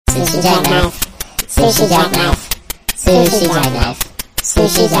Sushi jackknife. Sushi jackknife. Sushi jackknife.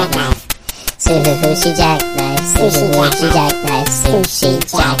 Sushi jackknife. Sushi jackknife. Sushi jackknife. Sushi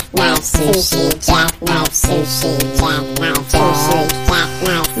jackknife. Sushi jackknife. Sushi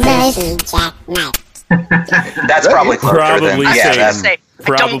jackknife. Sushi jackknife. That's probably closer than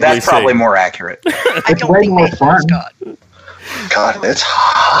that's probably more accurate. I don't think Nathan's God. God, it's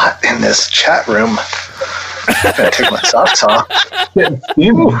hot in this chat room. I'm gonna take my socks off. I'm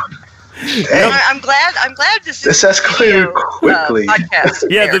glad this escalated quickly. Podcast.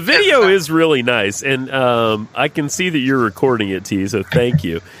 Yeah, the video is really nice, and I can see that you're recording it, T. So thank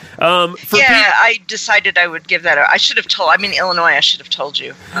you. I decided I would give that. I should have told. I'm in Illinois. I should have told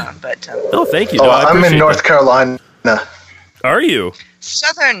you. But oh, thank you. No, I'm in North Carolina. Are you?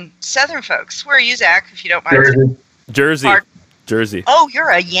 Southern folks. Where are you, Zach? If you don't mind. Jersey. Oh, you're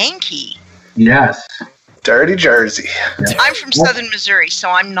a Yankee. Yes. Dirty Jersey. Yeah. I'm from Southern Missouri, so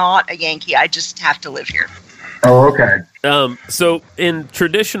I'm not a Yankee. I just have to live here. Oh, okay. So in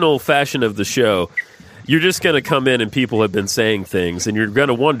traditional fashion of the show, you're just going to come in and people have been saying things, and you're going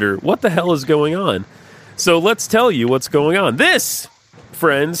to wonder, what the hell is going on? So let's tell you what's going on. This,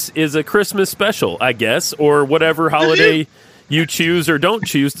 friends, is a Christmas special, I guess, or whatever holiday you choose or don't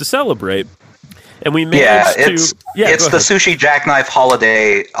choose to celebrate. And we managed it's the Sushi Jackknife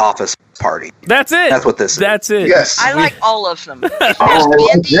Holiday Office Party. That's it. That's what this is. That's it. Yes. I like all of them. If there's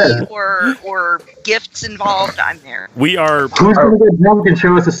candy or gifts involved, I'm there. We are. Who's going to get drunk and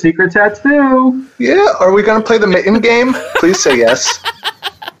show us a secret tattoo? Yeah. Are we going to play the mitten game? Please say yes.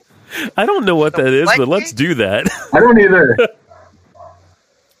 I don't know what that is, but let's do that. I don't either.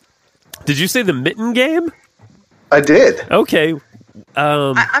 Did you say the mitten game? I did. Okay.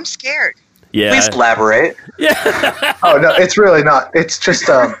 I'm scared. Yeah. Please elaborate. Yeah. Oh, no, it's really not. It's just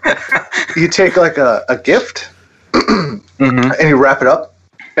you take like a gift and you wrap it up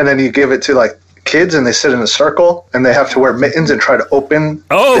and then you give it to like kids and they sit in a circle and they have to wear mittens and try to open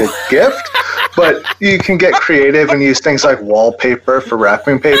the gift. But you can get creative and use things like wallpaper for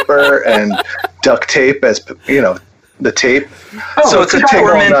wrapping paper and duct tape as, the tape. So it's a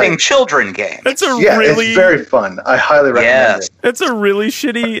tormenting children game. It's it's very fun. I highly recommend it. It's a really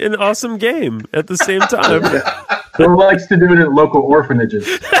shitty and awesome game at the same time. Who likes to do it at local orphanages?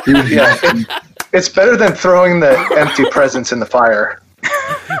 It's better than throwing the empty presents in the fire.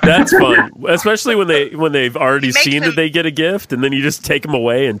 That's fun, especially when they've already seen that they get a gift, and then you just take them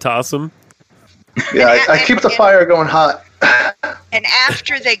away and toss them. Yeah, I keep the fire going hot. And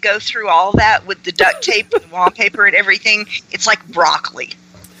after they go through all that with the duct tape and wallpaper and everything, it's like broccoli.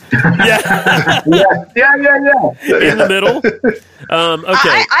 Yeah. In the middle. Okay.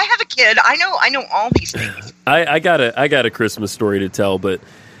 I have a kid. I know all these things. I got a Christmas story to tell, but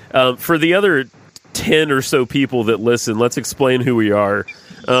for the other 10 or so people that listen, let's explain who we are.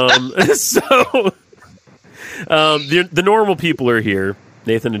 The normal people are here.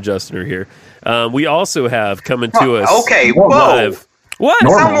 Nathan and Justin are here. We also have coming to us. Okay, live. What?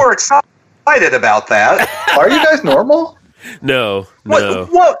 I'm more excited about that. Are you guys normal? No.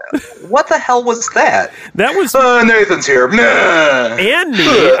 What the hell was that? That was Nathan's here. And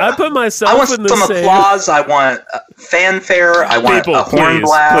me. I put myself I want in the some same. applause. I want fanfare. I want a horn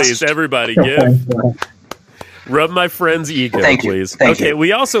blast. Please, everybody, give. Rub my friend's ego, Thank you. please. Thank okay, you.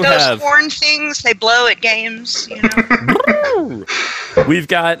 we also Those have horn things they blow at games. We've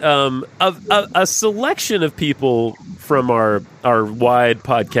got a selection of people from our wide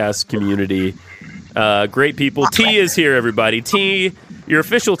podcast community. Great people. T is here, everybody. T, your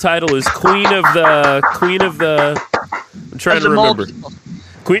official title is Queen of the. I'm trying to remember.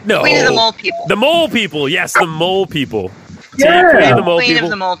 Queen of the Mole People. The Mole People. Yes, the Mole People. Yeah. Queen of the Mole Queen People. of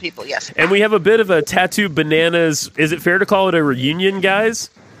the Mole People. Yes. And we have a bit of a Tattoo Bananas. Is it fair to call it a reunion, guys?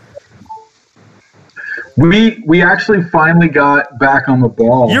 We actually finally got back on the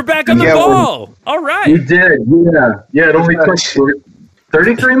ball. You're back on the ball. All right. We did. Yeah. It only took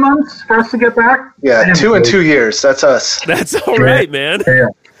 33 months for us to get back. Yeah, 2 and 2 years. That's us. That's all right, man. Yeah.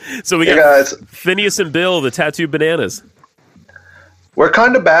 So we got guys. Phineas and Bill, the Tattoo Bananas. We're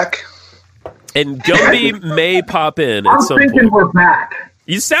kind of back. And Gumby may pop in at some thinking point. we're back.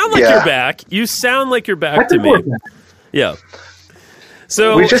 You sound like you're back. You sound like you're back to me. Yeah.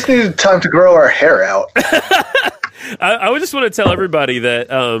 So we just needed time to grow our hair out. I would just want to tell everybody that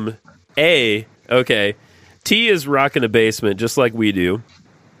T is rocking a basement just like we do.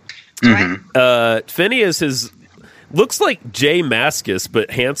 Mm-hmm. Phineas looks like Jay Mascis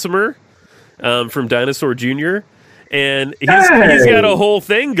but handsomer from Dinosaur Jr. And he's got a whole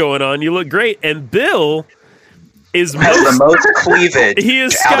thing going on. You look great. And Bill has the most cleavage he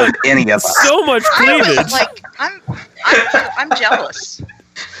has out of any of us. So much cleavage. I'm jealous.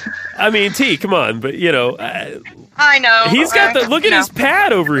 I mean, T, come on, but I know. he's got the look at his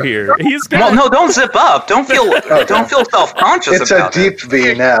pad over here. He's got. Well, no, don't zip up. Don't feel self-conscious It's about a deep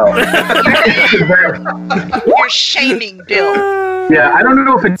V now. You're shaming Bill. Yeah, I don't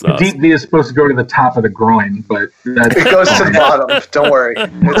know if That's a deep V is supposed to go to the top of the groin, but that's It goes to the bottom. Don't worry.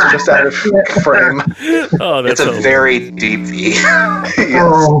 It's just out of frame. Oh, that's It's a very deep V. Yes.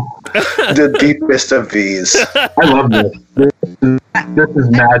 oh, The deepest of V's. I love this. This is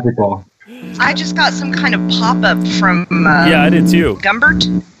magical. I just got some kind of pop-up from Yeah, I did too.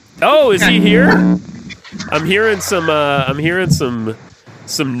 Gumbert. Oh, is he here? I'm hearing some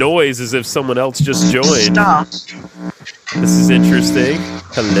noise as if someone else just joined. Stop. This is interesting.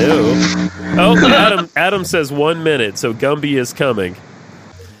 Hello. Oh, Adam says 1 minute, so Gumby is coming.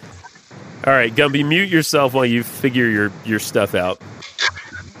 All right, Gumby, mute yourself while you figure your stuff out.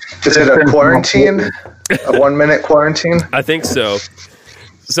 Is it a quarantine? A 1 minute quarantine? I think so.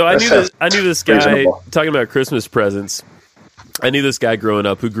 So I knew this guy reasonable. talking about Christmas presents. I knew this guy growing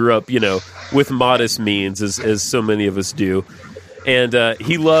up who grew up, with modest means, as so many of us do. And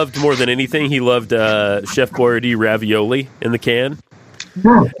he loved, more than anything, he loved Chef Boyardee ravioli in the can.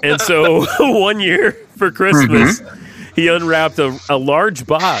 And so one year for Christmas, he unwrapped a large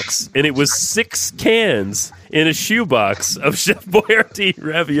box, and it was 6 cans in a shoebox of Chef Boyardee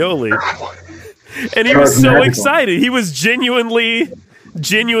ravioli. And he was so excited. He was genuinely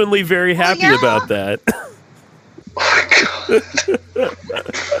very happy about that.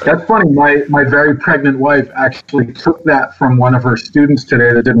 That's funny. My very pregnant wife actually took that from one of her students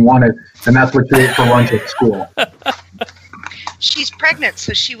today that didn't want it, and that's what she ate for lunch at school. She's pregnant,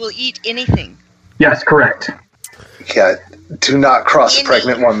 so she will eat anything. Yes, correct. Yeah. Do not cross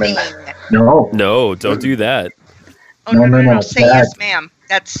pregnant women. Anything. No, don't do that. Oh, no. No. Say yes, ma'am.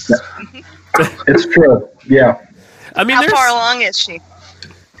 That's... It's true. Yeah. I mean, How far along is she?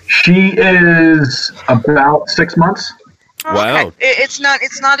 She is about 6 months. Wow. Okay. It's not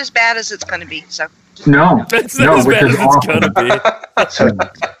as bad as it's going to be. So No. That's no, not as which bad is as it's awesome. gonna be. So,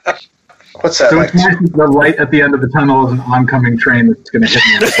 what's that So like? it's nice that the light at the end of the tunnel is an oncoming train that's going to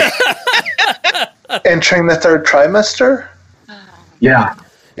hit me. Entering the 3rd trimester? Yeah,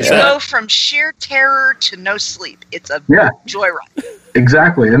 you go from sheer terror to no sleep. It's a yeah, joyride.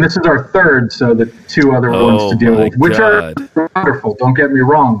 exactly. And this is our 3rd, so the 2 other ones to deal my with, which God. are wonderful. Don't get me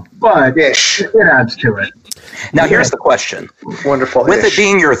wrong, but Ish. it adds to it. Now, here's the question. Wonderful. With ish. it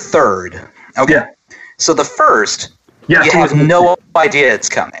being your 3rd, okay, Yeah. so the first, Yeah, you have no idea it's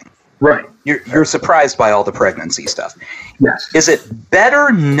coming. right. You're surprised by all the pregnancy stuff. Yes. Is it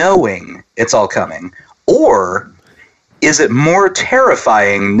better knowing it's all coming, or is it more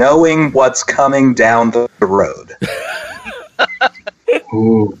terrifying knowing what's coming down the road?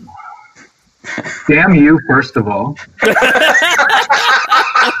 Ooh. Damn you, first of all.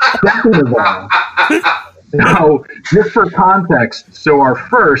 Second of all, now, just for context, so our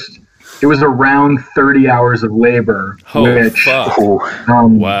first, it was around 30 hours of labor, Oh, which fuck.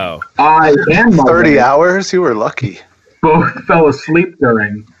 Wow. I and my 30 wife hours? You were lucky. both fell asleep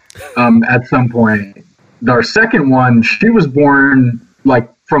during at some point. Our second one, she was born,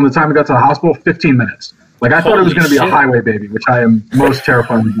 from the time we got to the hospital, 15 minutes. I thought it was Holy going to be a shit. highway baby, which I am most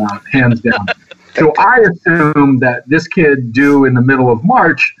terrified about, hands down. So I assume that this kid due in the middle of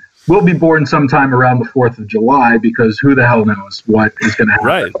March will be born sometime around the 4th of July, because who the hell knows what is going to happen.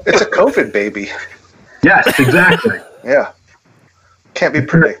 Right. It's a COVID baby. Yes, exactly. Yeah. Can't be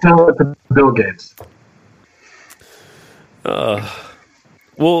predicted. Tell it to Bill Gates.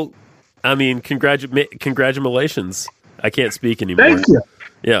 Well, I mean, congratulations. I can't speak anymore. Thank you.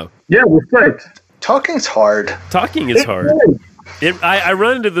 Yeah. Yeah, we're great. Talking's hard. Talking is hard. I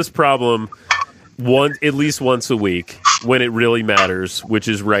run into this problem at least once a week when it really matters, which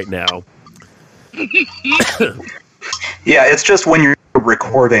is right now. Yeah, it's just when you're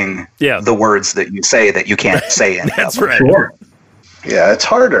recording the words that you say that you can't say any That's of them. right. Sure. Yeah, it's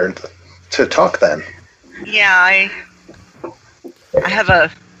harder to talk then. Yeah, I have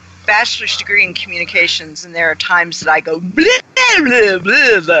a bachelor's degree in communications, and there are times that I go blah, blah,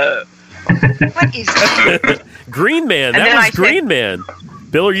 blah, blah. What is that? Green Man. And That then was I Green Man.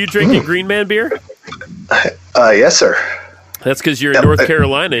 Bill, are you drinking Green Man beer? Yes, sir. That's because you're in Yep. North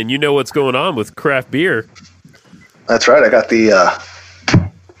Carolina and you know what's going on with craft beer. That's right. I got the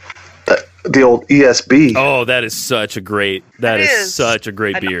old ESB. Oh, that is such a great. That is such a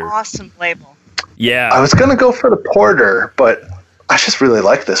great an beer. awesome label. Yeah. I was gonna go for the porter, but I just really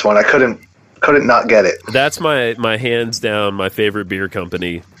like this one. I couldn't not get it. That's my hands down my favorite beer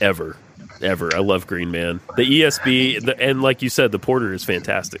company ever. I love Green Man. The ESB and like you said, the porter is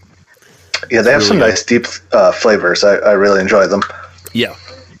fantastic. Yeah, they have really some good. nice deep flavors. I really enjoy them. Yeah.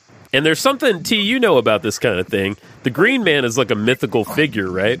 And there's something, T, you know about this kind of thing. The Green Man is like a mythical figure,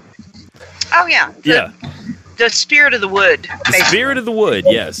 right? Oh, yeah. The spirit of the wood. The spirit of the wood,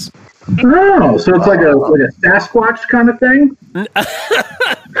 yes. Oh, so it's like a Sasquatch kind of thing?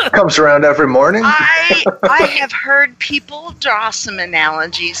 Comes around every morning. I have heard people draw some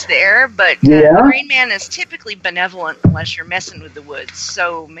analogies there, but Yeah? Green Man is typically benevolent unless you're messing with the woods.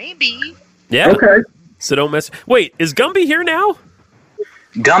 So maybe. Yeah. Okay. So don't mess. Wait, is Gumby here now?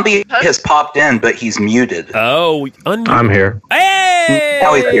 Gumby has popped in, but he's muted. Oh, I'm here. Hey!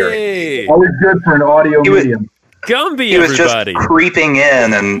 Now he's here. Always good for an audio He was- medium. Gumby, He was everybody. just creeping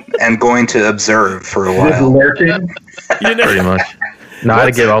in and going to observe for a Just while. lurking. You know, Pretty much. No, I had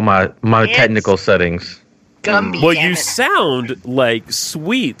to get all my technical settings. Gumby. well, damn you it. sound like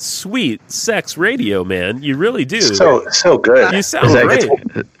sweet, sweet sex radio, man. You really do. So good. You sound Is that great.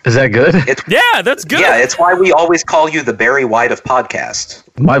 good? Is that good? Yeah, that's good. Yeah, it's why we always call you the Barry White of podcast.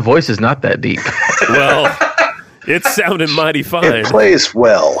 My voice is not that deep. Well, it sounded mighty fine. It plays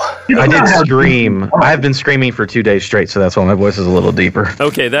well. I did scream. I have been screaming for 2 days straight, so that's why my voice is a little deeper.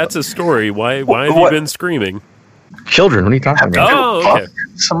 Okay, that's a story. Why have you What? been screaming? Children, what are you talking about? Oh, okay.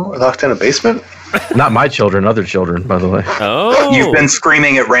 Someone locked in a basement? Not my children, other children, by the way. Oh, You've been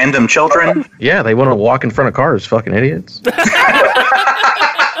screaming at random children? Yeah, they want to walk in front of cars, fucking idiots.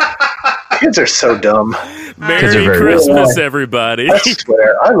 Kids are so dumb. Kids are Merry very Christmas, everybody. I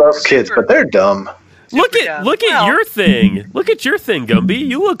swear. I love kids, but they're dumb. Look Super at dumb. look at Well- your thing. Look at your thing, Gumby.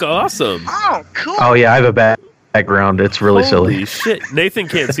 You look awesome. Oh, cool. Oh, yeah, I have a background. It's really Holy silly. shit. Nathan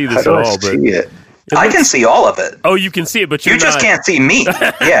can't see How this do at I all, but see it? I can see all of it. oh, you can see it, but you're You just not. can't see me.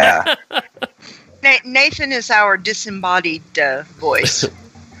 Yeah. Nathan is our disembodied voice.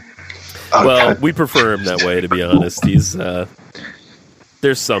 Oh, Well, God. we prefer him that way, to be honest. He's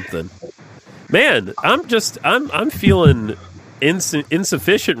there's something. Man, I'm feeling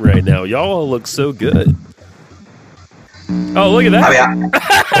insufficient right now. Y'all all look so good. Oh, look at that! I mean,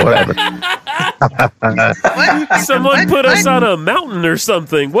 Whatever. Someone What? put us What? on a mountain or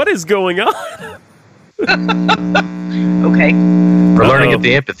something. What is going on? Okay. We're learning Uh-oh. at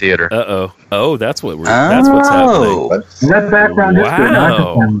the amphitheater. Oh, that's what's happening. What? That background is good. Wow.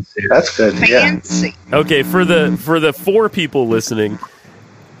 Microphones here. That's good. Yeah. Fancy. Okay, for the 4 people listening,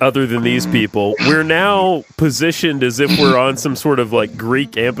 other than these people, we're now positioned as if we're on some sort of like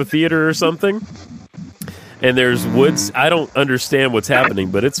Greek amphitheater or something. And there's woods. I don't understand what's happening,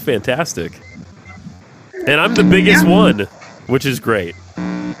 but it's fantastic. And I'm the biggest one, which is great.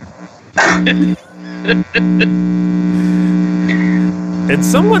 And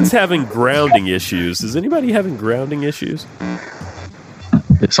someone's having grounding issues. Is anybody having grounding issues?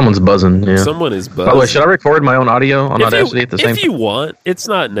 Someone's buzzing. Yeah. Someone is buzzed. By the way, should I record my own audio on Audacity at the same if time? you want, it's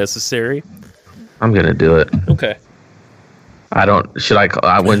not necessary. I'm gonna do it. Okay. I don't. Should I?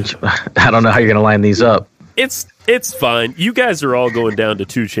 I wouldn't. I don't know how you're gonna line these up. It's fine. You guys are all going down to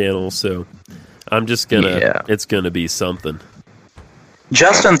 2 channels, so I'm just gonna. Yeah. It's gonna be something.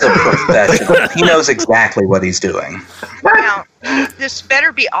 Justin's a professional. He knows exactly what he's doing. Now, this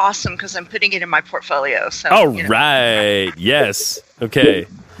better be awesome because I'm putting it in my portfolio. So, All you know. right. Yes. Okay.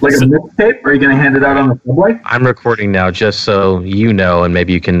 Like a mixtape? Are you going to hand it out on the subway? I'm recording now, just so you know, and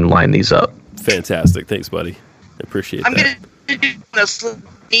maybe you can line these up. Fantastic. Thanks, buddy. I appreciate I'm that. going to do those little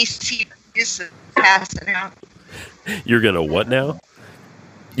ECUs and passing out. You're gonna what now?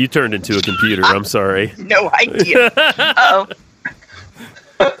 You turned into a computer. I'm sorry. No idea. Uh-oh.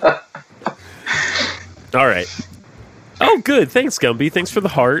 All right. Oh, good. Thanks, Gumby. Thanks for the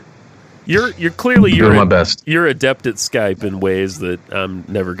heart. You're clearly Doing my best. You're adept at Skype in ways that I'm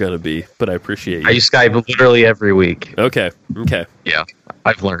never gonna be, but I appreciate you. I use Skype literally every week. Okay. Yeah,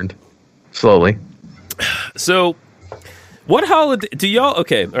 I've learned slowly. So, what holiday do y'all?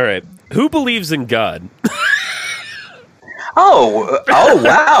 Okay, all right. Who believes in God? Oh,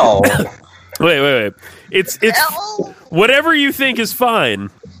 wow. Wait. It's Well, whatever you think is fine.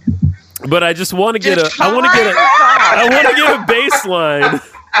 But I just want to get just I want to get fine. I want to get a baseline.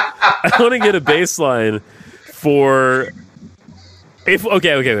 I want to get a baseline for if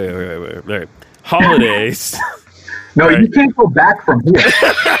okay, wait. All right. Holidays. No, Right. you can't go back from here.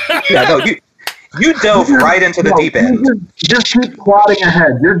 Yeah, no, you dove right into the No, deep end. you Just keep plodding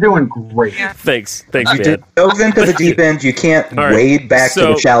ahead. You're doing great. Yeah. Thanks, You man. dove into the deep end. You can't All right, wade back to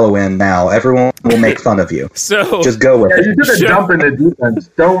so- the shallow end now. Everyone will make fun of you. So Just go with Yeah, it. you did a Sure. jump in the deep end.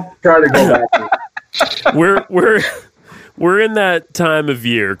 Don't try to go back. we're in that time of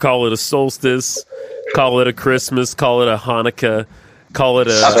year. Call it a solstice, call it a Christmas, call it a Hanukkah, call it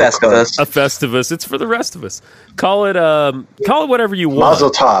A a Festivus. Festivus. It's for the rest of us. Call it whatever you want. Mazel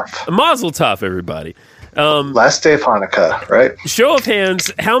tov. Mazel tov, everybody. Last day of Hanukkah, right? Show of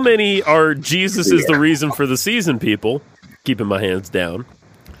hands, how many are Jesus is the reason for the season, people? Keeping my hands down.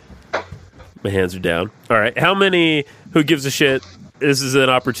 My hands are down. All right. How many who gives a shit? This is an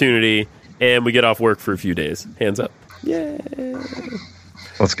opportunity, and we get off work for a few days. Hands up. Yeah.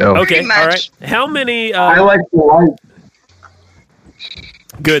 Let's go. Okay. Pretty much. All right. How many? I like the light.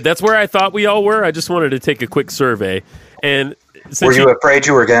 Good. That's where I thought we all were. I just wanted to take a quick survey. And since Were you afraid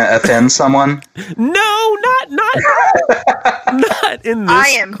you were going to offend someone? No, not in this I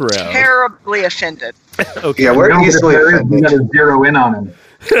am crowd. terribly offended. Okay. Yeah, we're easily We offended. got to zero in on him.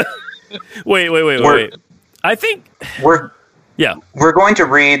 Wait. I think, yeah. We're going to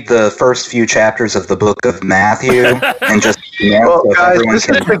read the first few chapters of the book of Matthew and just Well, so guys, everyone this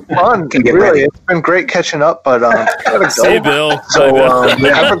has been fun. can get Really, ready. it's been great catching up, but gotta See, go. Bill. So Bye,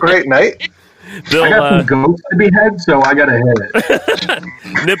 have a great night. Bill. I got some goats to behead, so I got to hit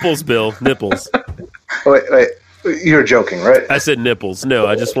it. Nipples, Bill. Nipples. Wait, you're joking, right? I said nipples. No,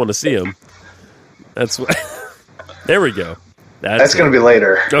 I just want to see them. That's what. There we go. That's going to be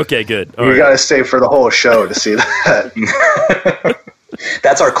later. Okay, good. All You right. got to stay for the whole show to see that.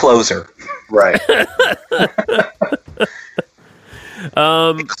 That's our closer. Right.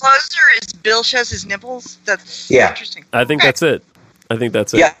 The closer is Bill shows his nipples. That's Yeah. interesting. I think that's it.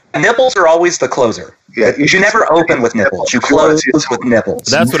 Yeah, nipples are always the closer. Yeah, You never open with nipples. You close with nipples.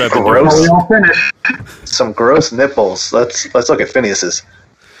 That's what I've been Gross. Well, doing. we all finished. Some gross nipples. Let's look at Phineas's.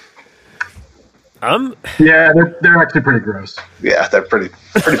 Yeah, they're actually pretty gross. Yeah, they're pretty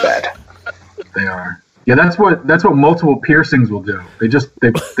bad. They are. Yeah, that's what multiple piercings will do.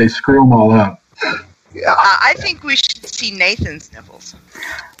 They screw them all up. Yeah. I think we should see Nathan's nipples.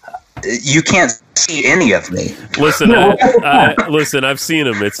 You can't see any of me. Listen, listen. I've seen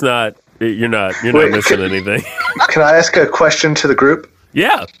them. It's not. You're not Wait, missing anything. Can I ask a question to the group?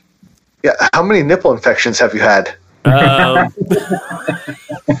 Yeah. Yeah. How many nipple infections have you had?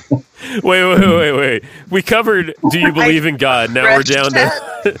 Wait. We covered Do you believe in God? Now we're down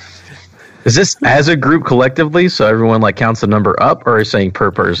to. Is this as a group collectively, so everyone like counts the number up, or are you saying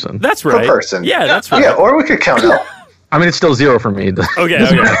per person? That's right. person. Yeah, that's right. Yeah, or we could count out. I mean, it's still 0 for me. Okay.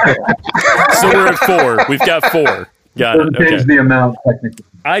 So we're at 4. We've got 4. Got it. Doesn't change Okay. the amount technically.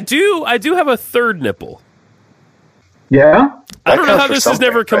 I do have a third nipple. Yeah. I don't know counts how for this has something,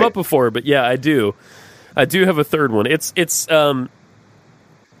 never come right? up before, but yeah, I do. I do have a third one. It's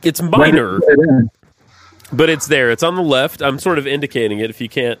minor, but it's there. It's on the left. I'm sort of indicating it if you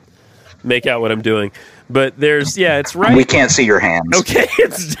can't make out what I'm doing. But it's right. We can't see your hands. Okay,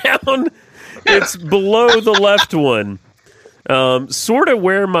 it's down. It's below the left one. Sort of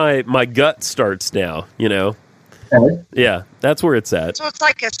where my gut starts now, you know. Okay. Yeah, that's where it's at. So it's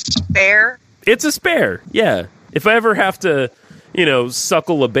like a spare. It's a spare. Yeah. If I ever have to,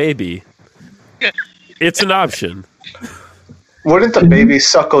 suckle a baby, it's an option. Wouldn't the baby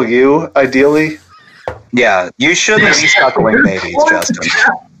suckle you, ideally? Yeah, you shouldn't be suckling babies, Justin.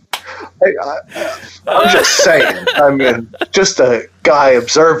 I'm just saying. I mean, just a guy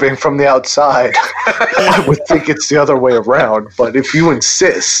observing from the outside. I would think it's the other way around, but if you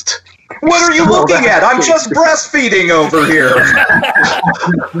insist. What are you looking at? I'm just breastfeeding over here.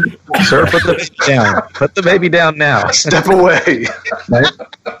 Sir, put the baby down. Put the baby down now. Step away.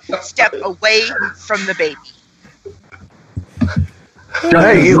 Step away from the baby.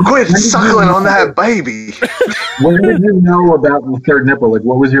 Hey, you quit suckling on that baby. When did you know about the third nipple? Like,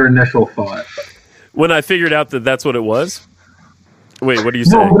 what was your initial thought? When I figured out that that's what it was. Wait, what are you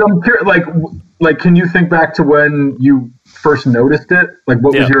No, saying? but I'm curious, like, can you think back to when you first noticed it? Like,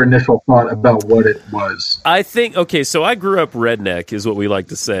 what Yeah. was your initial thought about what it was? I think, okay, so I grew up redneck, is what we like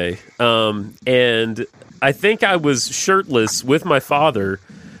to say. And I think I was shirtless with my father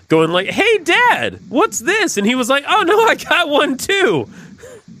going like, hey, Dad, what's this? And he was like, oh, no, I got one too.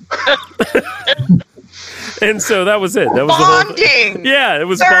 And so that was it. That was the whole Bonding. Yeah, it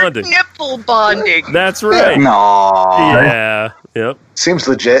was Third bonding. nipple bonding. That's right. No. Yeah. Yep. Seems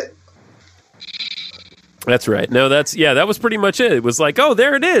legit. That's right. No, that was pretty much it. It was like, oh,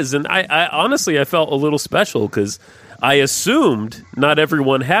 there it is. And I honestly, I felt a little special because I assumed not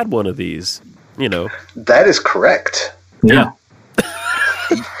everyone had one of these, That is correct. Yeah.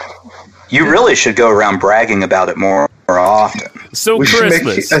 You really should go around bragging about it more often. So We should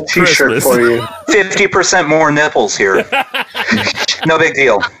Christmas. make a t-shirt Christmas. for you. 50% more nipples here. No big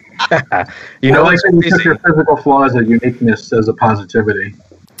deal. You know, I like what's that you crazy? took your physical flaws and uniqueness as a positivity.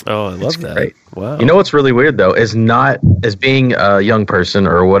 Oh, I love that. great. Wow. You know what's really weird though is not as being a young person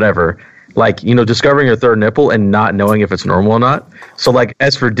or whatever, like discovering your third nipple and not knowing if it's normal or not. So like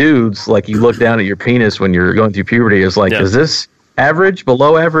as for dudes, like you look down at your penis when you're going through puberty, is like, Yeah. is this average,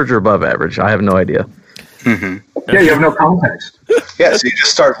 below average, or above average? I have no idea. Yeah, you have no context. Yeah, so you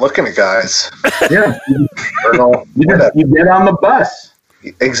just start looking at guys. Yeah, you get on the bus.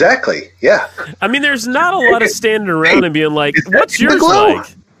 Exactly. Yeah. I mean, there's not a lot of standing around and being like, "What's in the yours glow." like?"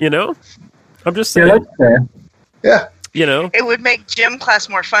 You know. I'm just Yeah, saying. that's fair. Yeah. You know. It would make gym class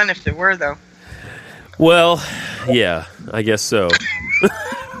more fun if there were, though. Well, yeah, I guess so.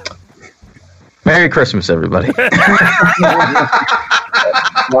 Merry Christmas, everybody.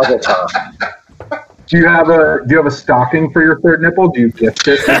 Mazel tov. Do you have a stocking for your third nipple? Do you gift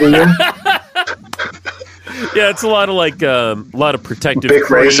it every year? Yeah, it's a lot of protective Big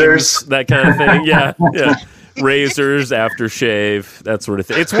creams, razors. that kind of thing. Yeah, yeah. Razors, aftershave, that sort of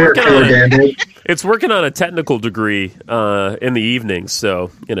thing. It's working on a technical degree in the evenings,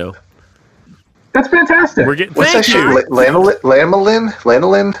 so you know. That's fantastic. We're getting What's that thank shit? you. Lanolin?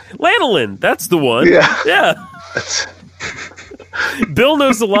 Lanolin, that's the one. Yeah. Yeah. That's- Bill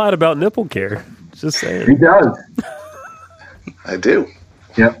knows a lot about nipple care. Just He saying. does. I do.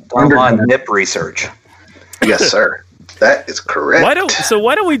 Yep. Online nip research. Yes, sir. That is correct. Why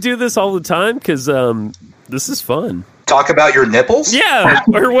don't we do this all the time? Because this is fun. Talk about your nipples? Yeah,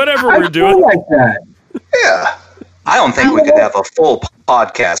 or whatever I we're feel doing. like that. Yeah. I don't think we could have a full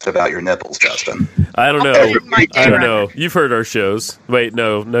podcast about your nipples, Justin. I don't know. My I don't dinner. know. You've heard our shows. Wait,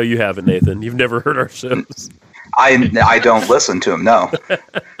 no, you haven't, Nathan. You've never heard our shows. I don't listen to him, no. I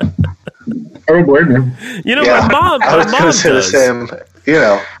don't blame you. You know, Yeah. my I was mom going to say the does. same. You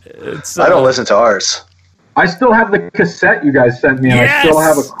know, It's, I don't listen to ours. I still have the cassette you guys sent me, and Yes! I still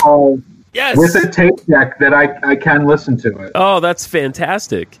have a call Yes. with a tape deck that I can listen to it. Oh, that's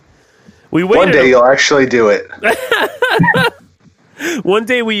fantastic. We waited. One day you'll actually do it. One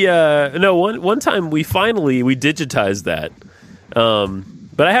day one time we finally digitized that.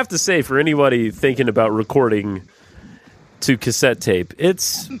 But I have to say, for anybody thinking about recording to cassette tape,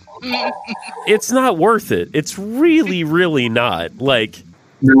 it's not worth it. It's really, really not. Like,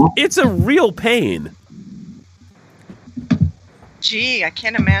 No? it's a real pain. Gee, I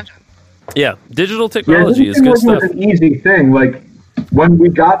can't imagine. Yeah, digital Yeah, technology is it good wasn't stuff. an easy thing. Like, when we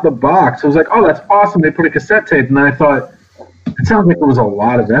got the box, I was like, oh, that's awesome. They put a cassette tape. And then I thought, it sounds like it was a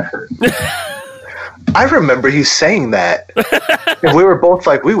lot of effort. I remember you saying that. And we were both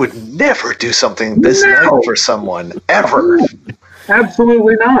like, we would never do something this No. night for someone, ever.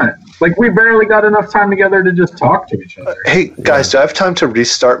 Absolutely not. Like, we barely got enough time together to just talk to each other. Hey, guys, do I have time to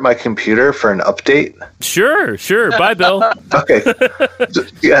restart my computer for an update? Sure. Bye, Bill. Okay.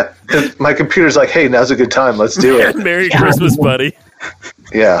 Yeah, 'cause my computer's like, hey, now's a good time. Let's do it. Merry Christmas, buddy.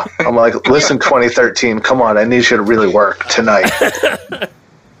 Yeah. I'm like, listen, 2013, come on. I need you to really work tonight.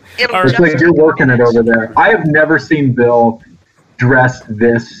 It'll All right. It's like you're working it over there. I have never seen Bill dressed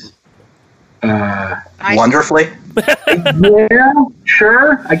this. nice. Wonderfully. Yeah,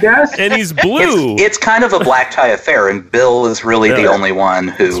 sure, I guess. And he's blue. It's kind of a black tie affair, and Bill is really the Yeah. only one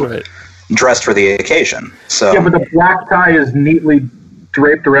That's who right. dressed for the occasion. So, Yeah, but the black tie is neatly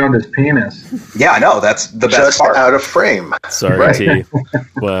draped around his penis. yeah, I know. That's the best Just part. out of frame. Sorry, Right. T.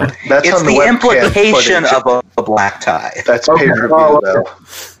 Wow. That's It's on the, the webcam implication footage. of a black tie. That's Okay. pay-per-view, Oh, okay. though.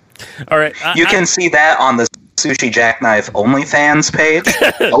 All right. You can see that on the Sushi Jackknife OnlyFans page.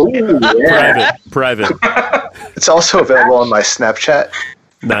 Oh, yeah. Private. It's also available on my Snapchat.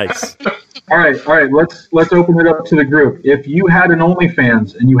 Nice. All right. Let's open it up to the group. If you had an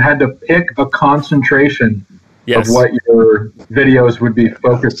OnlyFans and you had to pick a concentration Yes. of what your videos would be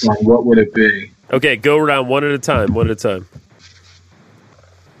focused on, what would it be? Okay, go around one at a time. Who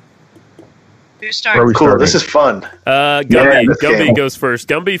Where are starts? we Cool. starting? This is fun. Gumby. this Gumby game. goes first.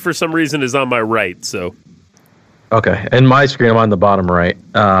 Gumby, for some reason, is on my right. So Okay, and my screen, I'm on the bottom right.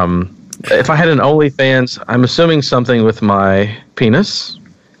 If I had an OnlyFans, I'm assuming something with my penis.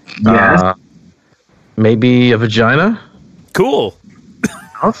 Yes. Maybe a vagina cool.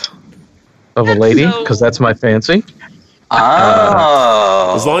 mouth of a lady, So- because that's my fancy.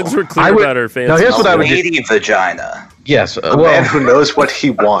 Oh. As long as we're clear I would- about our fans. No, here's what I a would do. lady vagina. Yes, A man who knows what he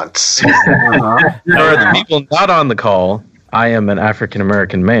wants. for the people not on the call, I am an African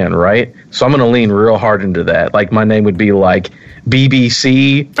American man, right? So I'm going to lean real hard into that. Like, my name would be like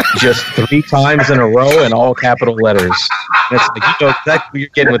BBC just 3 times in a row in all capital letters. And it's like, you know exactly what you're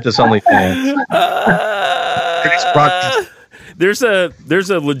getting with this OnlyFans. Chris Rock- There's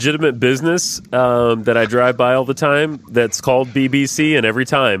a legitimate business that I drive by all the time that's called BBC, and every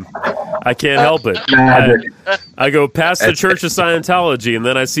time I can't help it. Magic. I go past the Church of Scientology, and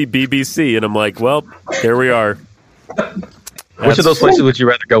then I see BBC, and I'm like, well, there we are. Which of those places would you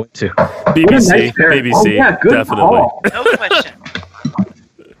rather go to? BBC, Nice pair. BBC, Oh, yeah, good definitely. call. No question.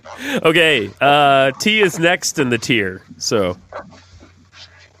 Okay, T is next in the tier. So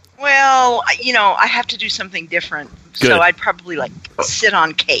Well, I have to do something different. Good. So I'd probably sit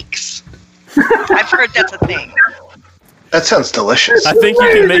on cakes. I've heard that's a thing. That sounds delicious. I think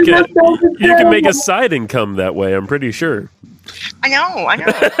you can make a side income that way. I'm pretty sure. I know.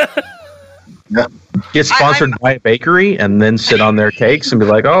 Get sponsored by a bakery and then sit on their cakes and be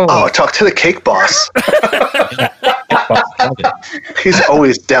like, Oh, talk to the cake boss. He's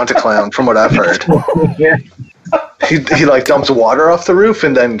always down to clown, from what I've heard. He dumps water off the roof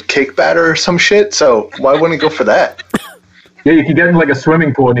and then cake batter or some shit. So why wouldn't he go for that? Yeah, you could get in a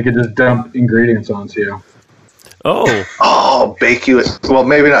swimming pool and you could just dump ingredients onto you. Oh, bake you. Well,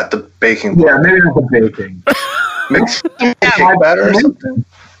 maybe not the baking. Yeah, maybe not the baking. Mix cake batter or something.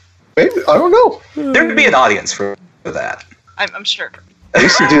 Maybe, I don't know. There'd be an audience for that. I'm sure. I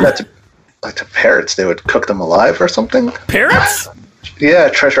used to do that to parrots. They would cook them alive or something. Parrots? Yeah,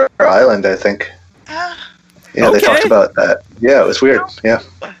 Treasure Island, I think. Yeah, Okay. They talked about that. Yeah, it was weird. Yeah.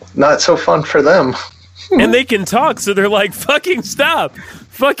 Not so fun for them. And they can talk, so they're like, fucking stop.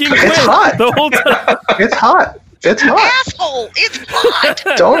 Fucking quit It's hot. the whole time. It's hot. It's hot. Asshole! It's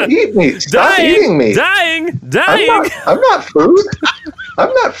hot! Don't eat me. Stop Dying, eating me. dying. I'm not food.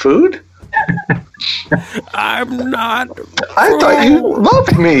 I'm not food. I'm not. I thought you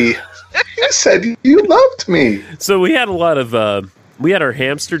loved me. You said you loved me. So we had a lot of, we had our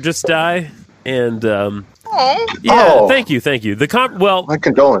hamster just die. And, Oh, yeah, Oh. thank you. My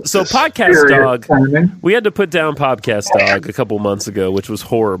condolences. So Podcast Dog, we had to put down Podcast Dog a couple months ago, which was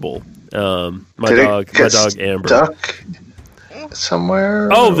horrible. My Did it dog get Amber. stuck somewhere?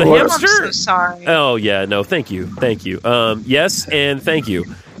 Oh, the Or- hamster? I'm so sorry. Oh yeah, no, thank you. Yes, and thank you.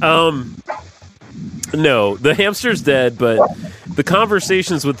 No, the hamster's dead, but the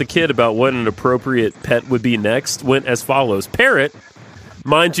conversations with the kid about what an appropriate pet would be next went as follows. Parrot,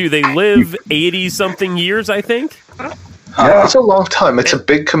 mind you, they live 80-something years, I think. Yeah, it's a long time. It's a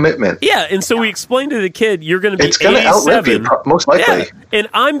big commitment. Yeah, and so we explained to the kid, you're going to be It's going to 87. outlive you, most likely. Yeah, and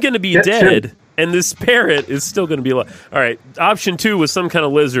I'm going to be Yeah, dead, and this parrot is still going to be alive. All right, option 2 was some kind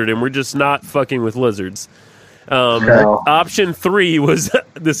of lizard, and we're just not fucking with lizards. No. Option 3 was,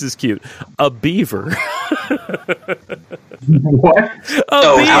 this is cute, a beaver. What?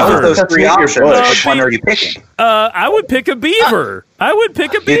 So out of those That's three not your options, bush. which one are you picking? I would pick a beaver. You'd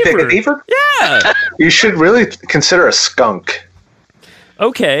pick a beaver? Yeah. You should really consider a skunk.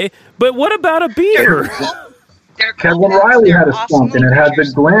 Okay, but what about a beaver? They're Kevin cool. Riley They're had a awesome skunk and it had the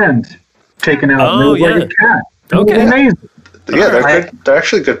creatures. gland taken out. And it Oh, was like a cat. It was Okay. amazing. Yeah, they're Alright. good. They're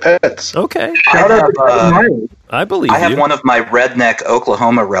actually good pets. Okay, I Shout out have, to Kevin Riley. I believe I have you. one of my redneck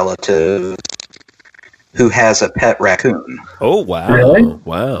Oklahoma relatives who has a pet raccoon. Oh, wow. Really?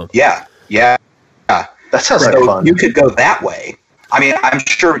 Wow. Yeah. That sounds like So fun. you could go that way. I mean, I'm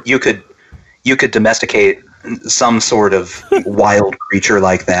sure you could domesticate some sort of wild creature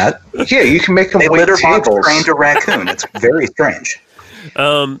like that. Yeah, you can make them A wait litter box tables. trained a raccoon. It's very strange.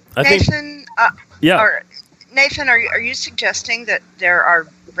 I think, Nathan, yeah. Nathan, are you suggesting that there are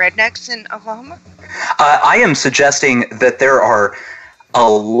rednecks in Oklahoma? I am suggesting that there are a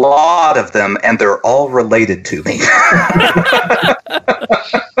lot of them, and they're all related to me.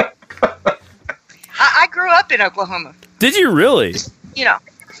 I grew up in Oklahoma. Did you really?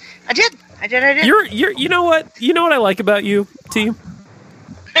 I did. You're you know what? You know what I like about you, T?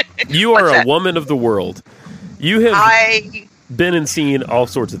 You are What's a that? woman of the world. You have I been and seen all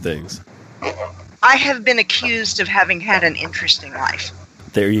sorts of things. have been accused of having had an interesting life.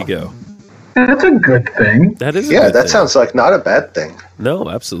 There you go. That's a good thing. That is a Yeah, good that thing. sounds like not a bad thing. No,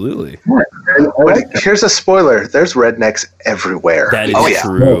 absolutely. But here's a spoiler: there's rednecks everywhere. That is Oh, yeah.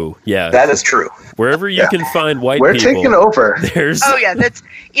 true. Yeah. That is true. Wherever you Yeah. can find white We're people, taking over. there's Oh yeah,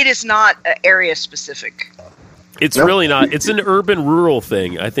 it is not area specific. it's Nope. really not. It's an urban rural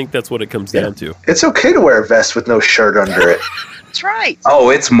thing. I think that's what it comes down to. It's okay to wear a vest with no shirt under it, That's right.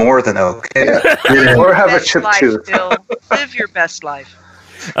 Oh, it's more than okay. or have a Best chipped life, tooth. Bill. Live your best life.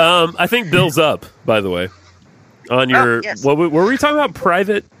 I think Bill's up, by the way. On your yes. what were we talking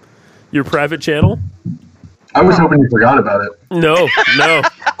about? Your private channel? I was hoping you forgot about it. No.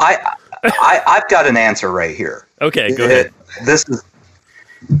 I've got an answer right here. Okay, go ahead.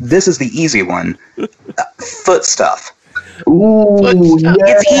 This is the easy one. Foot stuff. Ooh, yeah.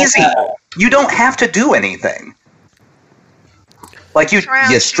 It's easy. You don't have to do anything. Like you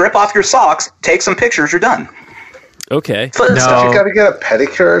strip off your socks, take some pictures, you're done. Okay. Foot No. stuff. You got to get a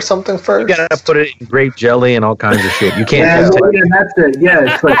pedicure or something You first. gotta put it in grape jelly and all kinds of shit. You can't Yeah, just take yeah, that's it.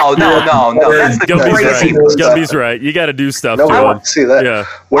 Yeah, it's like Oh no! That's the Gumby's crazy. right. Gumby's right. You got to do stuff No to one him. wants to see that. Yeah.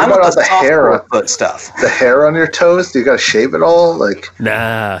 What I about all want the hair? softcore foot stuff. The hair on your toes? Do you got to shave it all? Like,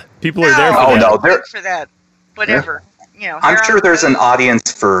 Nah. People are there for Oh, that. no, Good for that. Whatever. I'm hair sure on there's an toes.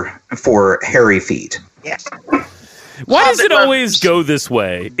 audience for hairy feet. Yes. Why does it Hobbit always lovers. go this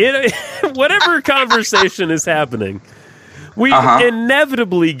way? Whatever conversation is happening, we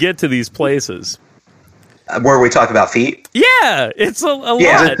inevitably get to these places. Where we talk about feet. Yeah, it's a Yeah. lot.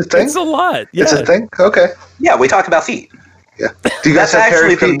 Is it a thing? It's a lot. Yeah. It's a thing? Okay. Yeah, we talk about feet. Yeah. Do you guys That's have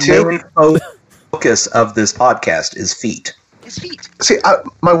hairy actually feet too? the main focus of this podcast is feet. His feet. See,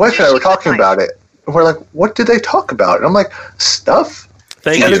 my wife and I were talking about it. And we're like, what did they talk about? And I'm like, stuff.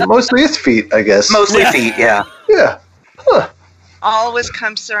 Thank And you. it mostly is feet, I guess. Mostly feet, yeah. Yeah. Huh. Always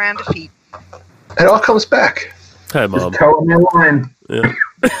comes around to feet. It all comes back. Hi, Mom. Tell them line. Yeah.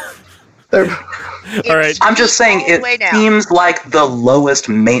 They're, All right. I'm just saying all the way it down. seems like the lowest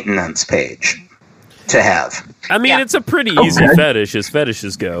maintenance page to have. I mean, Yeah. it's a pretty easy Okay. fetish as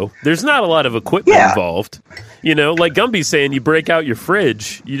fetishes go. There's not a lot of equipment Yeah. involved. You know, like Gumby's saying, you break out your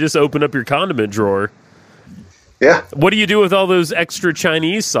fridge, you just open up your condiment drawer. yeah. What do you do with all those extra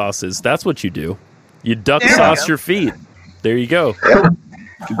Chinese sauces? That's what you do. You duck There you sauce go. your feet. There you go.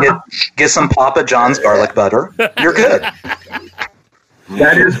 Get some Papa John's garlic butter. You're good.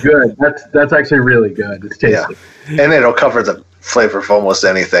 That is good. That's actually really good. It's tasty. Yeah. And it'll cover the flavor of almost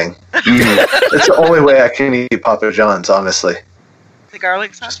anything. It's the only way I can eat Papa John's, honestly. The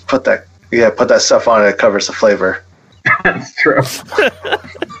garlic sauce. Put that stuff on it, it covers the flavor. That's true.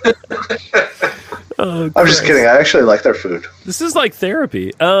 Oh, I'm just Christ. kidding. I actually like their food. This is like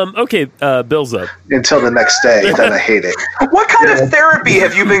therapy. Okay, Bill's up. Until the next day, then I hate it. What kind of therapy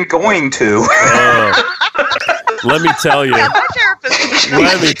have you been going to? Let me tell you. Yeah, my therapist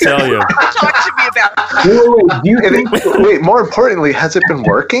Let me tell you. talked to me about Wait, do you think? Wait, more importantly, has it been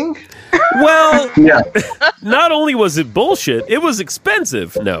working? Well, Yeah. not only was it bullshit, it was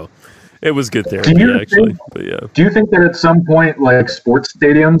expensive. No, it was good Do therapy, you actually. think- But yeah. Do you think that at some point, like sports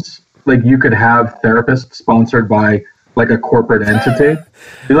stadiums, like you could have therapists sponsored by like a corporate entity?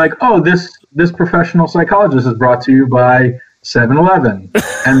 Be like, oh, this professional psychologist is brought to you by 7-Eleven,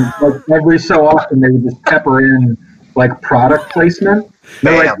 and like every so often they would just pepper in like product placement.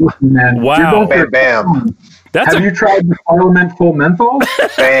 They're like, Bam. listen, man, Wow. you're going Bam, for- bam, That's Have a you tried the Parliament Full Menthol?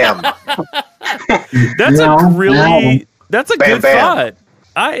 bam. that's No, a really no. that's a Bam, good bam.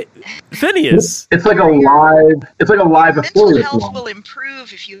 thought. Phineas. It's like a live mental affiliate health one. will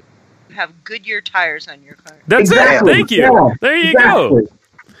improve if you have Goodyear tires on your car. That's Exactly. it. Thank you. Yeah, There you go. exactly.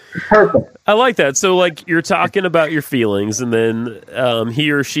 Perfect. I like that. So, like, you're talking about your feelings, and then he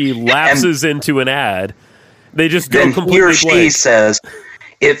or she lapses into an ad. They just go Then he completely or she blank. says,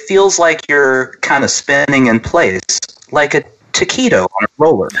 it feels like you're kind of spinning in place, like a taquito on a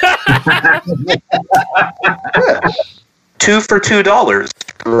roller. 2 for $2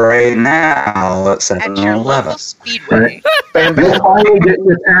 right now at At your local 7-Eleven. Speedway. Bam, You'll bam. finally get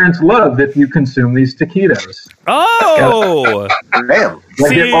your parents' love if you consume these taquitos. Oh, Bam. Like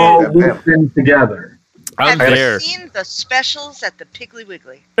See- it all Bam, loops in together. I'm Have there. you seen the specials at the Piggly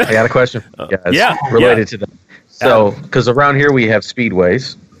Wiggly? I got a question for you guys yeah, related to that. So, because around here we have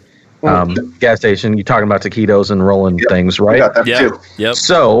speedways, gas station. You're talking about taquitos and rolling things, We right? got that Yep. too. Yep.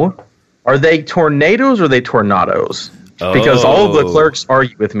 So, are they tornadoes or are they tornadoes? Because all of the clerks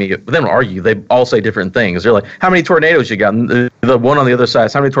argue with me. They don't argue. They all say different things. They're like, "How many tornadoes you got?" And the one on the other side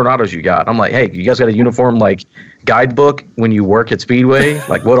is, "How many tornadoes you got?" I'm like, "Hey, you guys got a uniform like guidebook when you work at Speedway?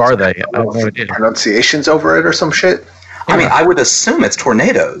 Like, what are they?" I don't know. Pronunciations over it or some shit. I mean, I would assume it's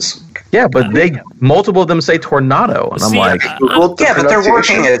tornadoes. Yeah, but multiple of them say tornado, and I'm See, like, Googled the Yeah, but they're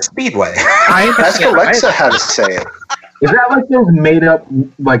pronunciation. working at Speedway. I Ask Alexa how to say it. Is that like those made up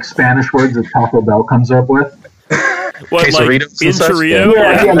like Spanish words that Taco Bell comes up with? What, like Quesaritos and such? Incherio?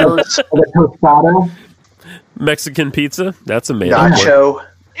 Yeah, yeah, those, like a tostado. Mexican pizza? That's a made up word. Nacho.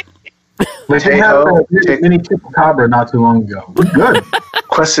 Like we had a mini chupacabra not too long ago. We're good.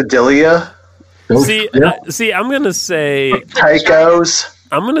 Quesadilla. Those, See, yeah. I'm gonna say Tychos.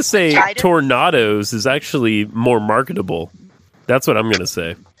 Guidance? tornadoes is actually more marketable. That's what I'm gonna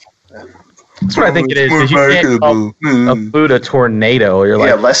say. that's what I think it is. 'Cause you can't call a food a tornado. You're like,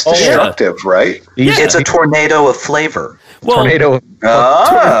 Yeah, less oh, destructive, right? these- It's a tornado of flavor. Well, tornado.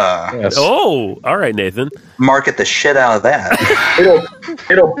 Yes. Oh, all right, Nathan. Market the shit out of that.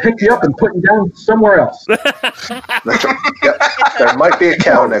 It'll pick you up and put you down somewhere else. Yep. There might be a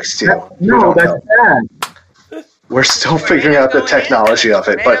cow next to you. We No, don't that's know. bad. We're still figuring out the technology of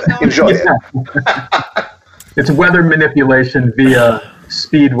it, but enjoy it. Yeah. It's weather manipulation via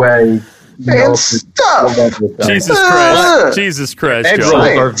Speedway. And stuff. Jesus Ah. Christ. Jesus Christ, Egg John. rolls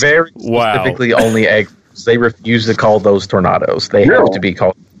Right. are very Wow. specifically only egg rolls. They refuse to call those tornadoes. They have Really? to be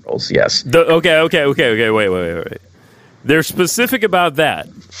called egg rolls, yes. Okay. Wait. They're specific about that.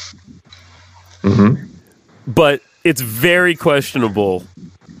 hmm But it's very questionable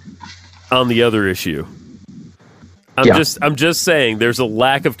on the other issue. I'm just saying there's a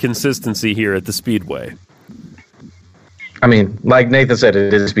lack of consistency here at the Speedway. I mean, like Nathan said,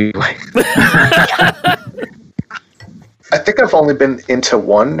 it is Speedway. I think I've only been into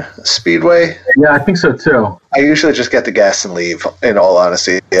one Speedway. Yeah, I think so too. I usually just get the gas and leave, in all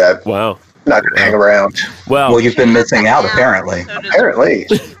honesty. Yeah, Wow. not going to hang around. Well, Well, you've been missing out, apparently. So does Apparently.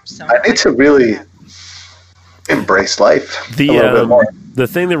 someone I need to really embrace life a little bit more. The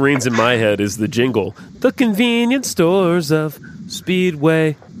thing that rings in my head is the jingle. The convenience stores of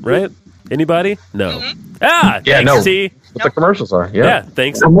Speedway. Right? Anybody? No. Ah, Yeah, thanks, no. T. What the commercials are. Yeah, Yeah.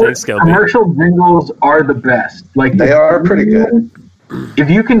 thanks, Scumbag. Commercial jingles are the best. Like They are pretty good. If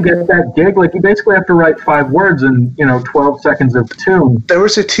you can get that gig, like you basically have to write 5 words and 12 seconds of tune. There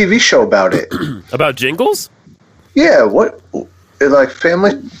was a TV show about it. About jingles? Yeah, like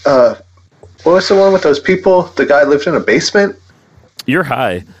family, what was the one with those people? The guy lived in a basement? You're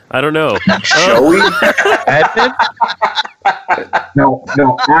high. I don't know. Joey? Admin? No,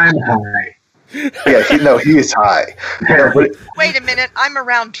 I'm high. Yeah, he is high. No, but Wait a minute, I'm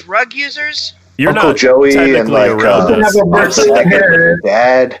around drug users? You're Uncle not Joey technically and, like, around Doesn't us. have a birthday hair.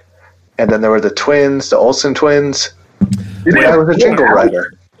 Dad, and then there were the twins, the Olsen twins. Did I was a jingle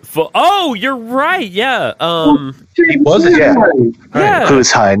writer. Oh, you're right. Yeah. He wasn't. Yeah. Yeah. Who's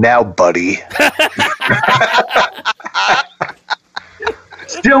high now, buddy?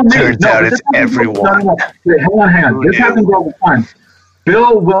 Still me. Turns out it's everyone. Wait, hang on. This happens all the time.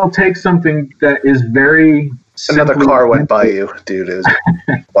 Bill will take something that is very Another simply car went by you, dude.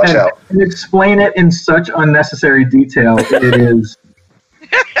 Watch out. and explain it in such unnecessary detail. It is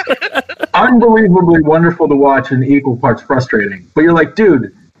unbelievably wonderful to watch and equal parts frustrating. But you're like,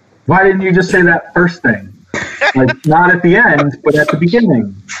 dude, why didn't you just say that first thing? Like, not at the end, but at the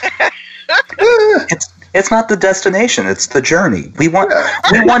beginning. It's not the destination; it's the journey. We want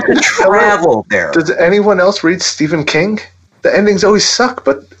to travel there. Does anyone else read Stephen King? The endings always suck,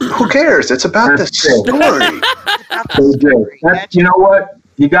 but who cares? It's about the That's true. story. They do. You know what?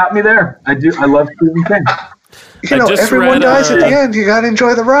 You got me there. I do. I love Stephen King. You know, just everyone read, dies at the end. You got to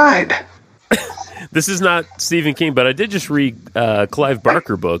enjoy the ride. This is not Stephen King, but I did just read Clive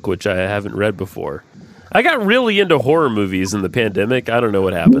Barker book, which I haven't read before. I got really into horror movies in the pandemic. I don't know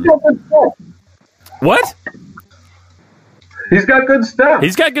what happened. What? He's got good stuff.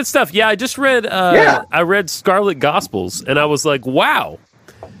 He's got good stuff. Yeah, I just read. Yeah. I read Scarlet Gospels, and I was like, "Wow."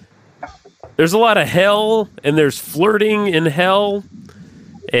 There's a lot of hell, and there's flirting in hell,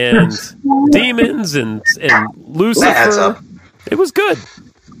 and demons, and That adds Lucifer. up. It was good.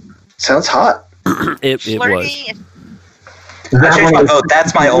 Sounds hot. It was. Flirty? I changed my vote.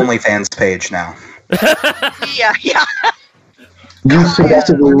 That's my OnlyFans page now. Yeah. You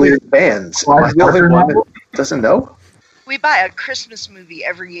suggestively Fans. Am I the only one that doesn't know? We buy a Christmas movie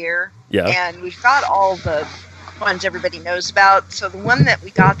every year, Yeah. and we've got all the ones everybody knows about. So the one that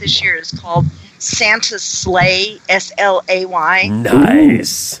we got this year is called Santa's Sleigh, SLAY.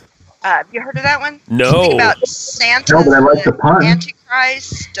 Nice. Have you heard of that one? No. Something about Santa, No, but I like the pun.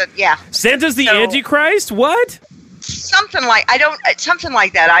 Antichrist. Yeah, Santa's the So- Antichrist? What? something like something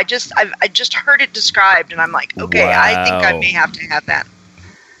like that. I just heard it described, and I'm like, okay, I think I Wow. may have to have that.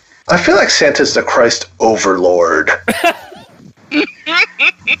 I feel like Santa's the Christ overlord. You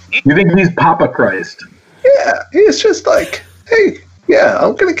think he's Papa Christ? Yeah, he's just like, hey, yeah,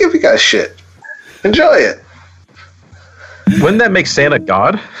 I'm going to give you guys shit. Enjoy it. Wouldn't that make Santa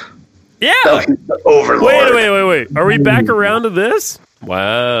God? Yeah. No, he's the overlord. Wait. Are we back around to this?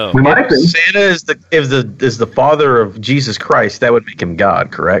 Wow. We might be. Santa is the father of Jesus Christ. That would make him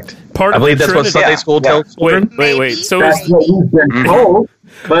God, correct? Part I of believe the that's what Trinity. Sunday Yeah. school Yeah. tells children. Wait. Maybe. So That's is what we've been told,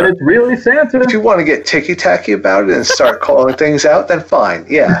 but it's really Santa. If you want to get ticky-tacky about it and start calling things out, then fine.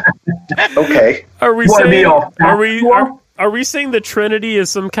 Yeah. Okay. are we Wanna be saying all are we saying the Trinity is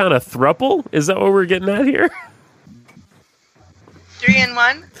some kind of thruple? Is that what we're getting at here? 3 in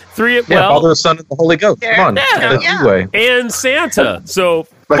 1. Three. Yeah, Well, Father, the Son, and the Holy Ghost. There. Come on, Yeah. that's Yeah. the way. and Santa. So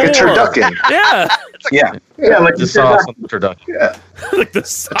Like a 4. turducken. Yeah. Yeah. Yeah, like you The said. sauce on the turducken. Yeah. Like the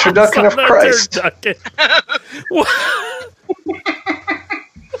sauce turducken on of the Christ. turducken. What?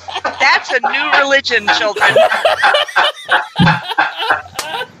 That's a new religion, children.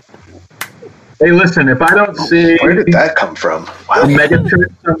 Hey, listen, if I don't see Where did that come from? a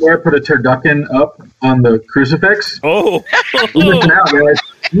megachurch somewhere put a turducken up on the crucifix, Oh. you're missing out, guys.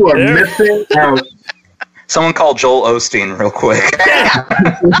 You are There. missing out. Someone call Joel Osteen real quick. Yeah.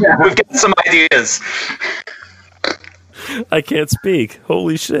 We've got some ideas. I can't speak.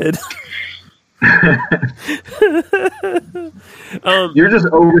 Holy shit. You're just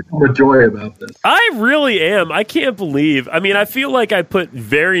overcome with joy about this. I really am. I can't believe. I mean, I feel like I put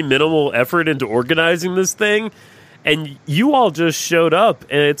very minimal effort into organizing this thing, and you all just showed up,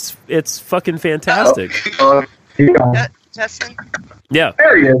 and it's fucking fantastic. Justin? Yeah.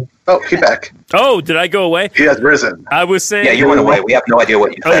 There he is. Oh, he's back. Oh, did I go away? He has risen. I was saying. Yeah, you went away. We have no idea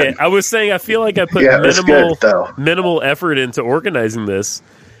what you said. Okay, I was saying I feel like I put Yeah, it's good, though. minimal effort into organizing this,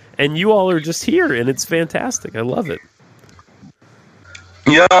 and you all are just here, and it's fantastic. I love it.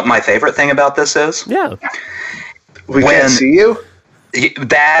 You know what my favorite thing about this is? Yeah. We When- can't see you?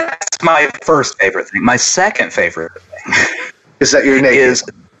 That's my first favorite thing. My second favorite thing Is that you're naked is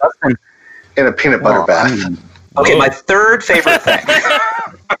Justin. in a peanut butter Well, bath? I mean, okay, my third favorite thing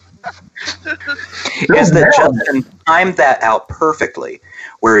is that Justin timed that out perfectly,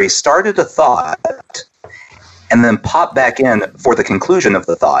 where he started a thought and then popped back in for the conclusion of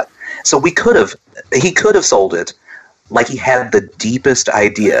the thought. So he could have sold it like he had the deepest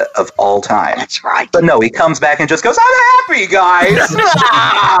idea of all time. That's right. But no, he comes back and just goes, "I'm happy, guys."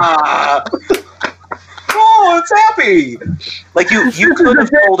 Ah! Oh, it's happy. Like you could have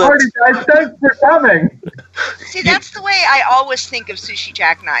told Party, it. guys, thanks for coming. See, that's the way I always think of Sushi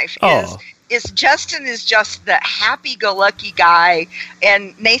Jackknife. Oh. Is Justin is just the happy-go-lucky guy,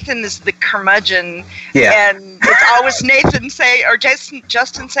 and Nathan is the curmudgeon. Yeah. And it's always Nathan saying, or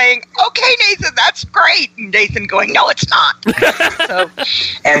Justin saying, "Okay, Nathan, that's great," and Nathan going, "No, it's not." So,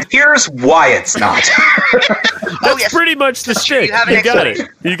 And here's why it's not. oh yes, Pretty much the That's true. shtick. You have an You got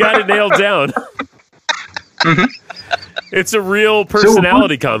explanation. it. You got it nailed down. Mm-hmm. It's a real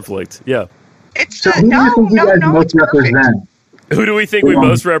personality conflict. Yeah. it's So who do you think you guys it's most perfect. represent? Who do we think we Yeah.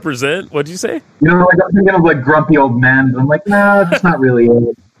 most represent? What'd you say? You know, like I'm thinking of like grumpy old men. I'm like, nah, that's not really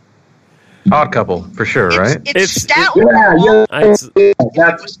it. Odd Couple, for sure, right? It's It's- Stout. Yeah, yeah, It's, It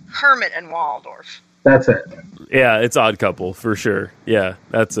that's was Kermit and Waldorf. that's it. yeah, it's Odd Couple for sure. Yeah,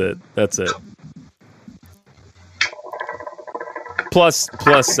 that's it. That's it. Plus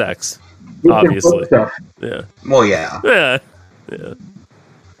sex, You can obviously. put stuff. Yeah. Well, yeah. Yeah. Yeah.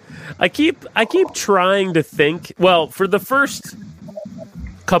 I keep trying to think. Well, for the first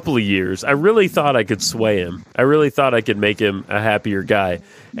couple of years, I really thought I could sway him. I really thought I could make him a happier guy.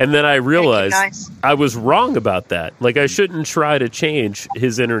 And then I realized nice. I was wrong about that. Like I shouldn't try to change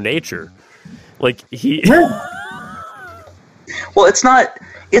his inner nature. Like he Well, it's not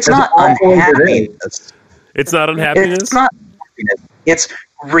all it unhappiness. it's not unhappiness. It's not happiness. It's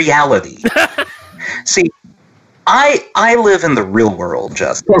reality. See, I live in the real world,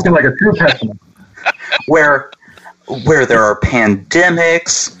 Justin, Spoken like a true pessimist. where there are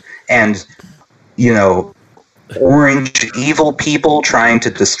pandemics and, you know, orange evil people trying to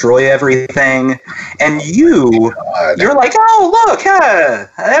destroy everything, and you're like, oh look,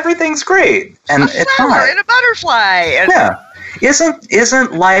 everything's great, and A it's flower not. and a butterfly. And Yeah,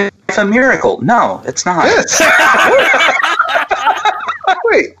 isn't life a miracle? No, it's not. Yes.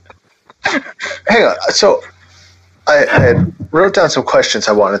 Wait. Hang on. So I wrote down some questions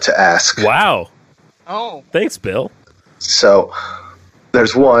I wanted to ask. Wow. Oh, Thanks, Bill. So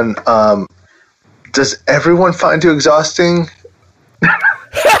there's one. Does everyone find you exhausting?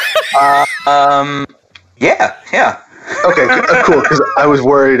 Yeah. Okay, cool. Because I was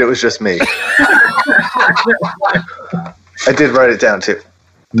worried it was just me. I did write it down too.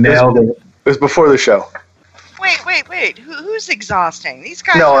 Nailed it. It was before the show. wait. Who's exhausting? These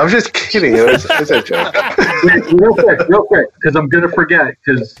guys. No, I'm just kidding. It's a joke. Wait, real quick, because I'm gonna forget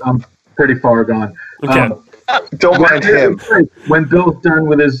because I'm pretty far gone. Okay. Don't mind him. When Bill's done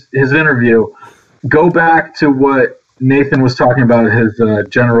with his interview, go back to what Nathan was talking about, his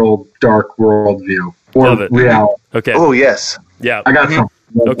general dark worldview or Love it. reality. Okay. Oh yes, Yeah. I got something.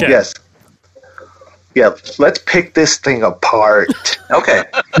 Okay. yes. Yeah, let's pick this thing apart. Okay.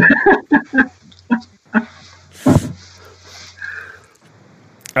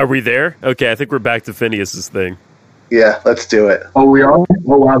 Are we there? Okay, I think we're back to Phineas's thing. Yeah, let's do it. Oh, we are? Oh,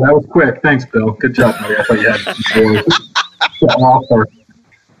 wow, that was quick. Thanks, Bill. Good job, buddy. I thought you had some author.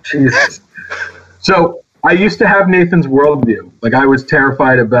 Jesus. So, I used to have Nathan's worldview. Like, I was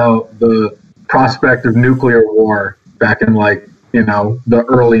terrified about the prospect of nuclear war back in, like, you know, the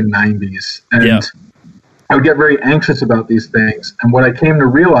early 90s. And Yeah. I would get very anxious about these things. And what I came to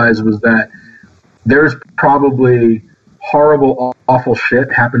realize was that there's probably horrible, awful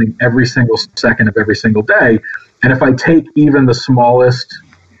shit happening every single second of every single day. And if I take even the smallest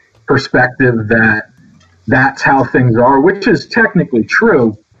perspective that that's how things are, which is technically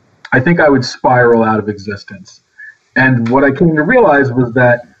true, I think I would spiral out of existence. And what I came to realize was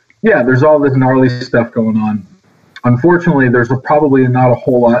that, yeah, there's all this gnarly stuff going on. unfortunately, there's probably not a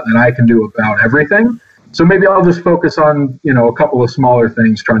whole lot that I can do about everything. So maybe I'll just focus on, a couple of smaller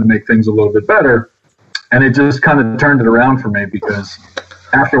things, trying to make things a little bit better. And it just kind of turned it around for me, because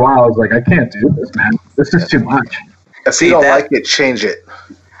after a while I was like, I can't do this, man. This is too much. If you don't like it, change it.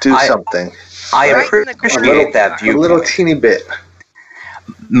 Do something. I appreciate that view. A little teeny bit.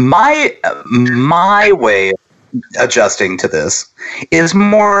 My way of adjusting to this is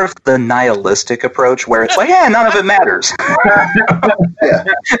more of the nihilistic approach, where it's like, none of it matters. Yeah.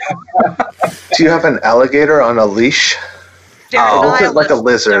 Do you have an alligator on a leash? Like a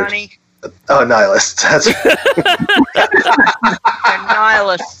lizard. Johnny. Oh, nihilist. That's They're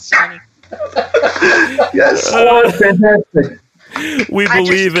nihilists, Johnny. yes. Oh, fantastic. We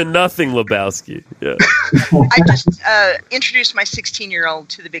believe in nothing, Lebowski. Yeah. I just introduced my 16-year-old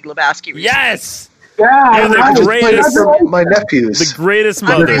to the Big Lebowski recently. Yes! Yeah, You're the nice. greatest. My nephews. The greatest I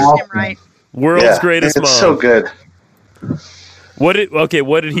mother. raised him right. World's greatest it's mom. so good. What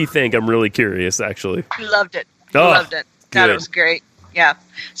did he think? I'm really curious, actually. He loved it. He Oh, loved it. Thought good. it was great. Yeah.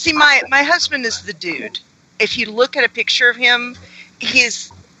 See, my husband is the dude. If you look at a picture of him,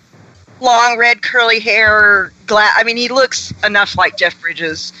 he's long red curly hair. He looks enough like Jeff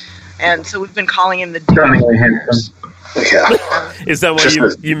Bridges, and so we've been calling him the dude. Stunningly handsome. Yeah. Is that why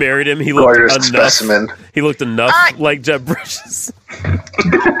Just you married him? He looked gorgeous enough. specimen. He looked enough like Jeff Bridges.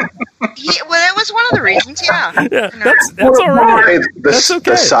 That was one of the reasons. Yeah. Yeah, that's all right. Hey, That's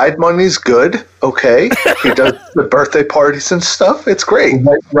okay. The side money's good. Okay. He does the birthday parties and stuff. It's great.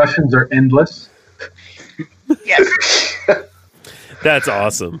 White Russians are endless. Yes. That's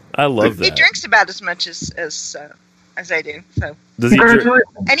awesome. I love that. He drinks about as much as I do. So, Does he drink?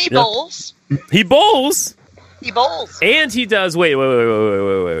 Congratulations. and he bowls. He bowls, He bowls. and he does. Wait.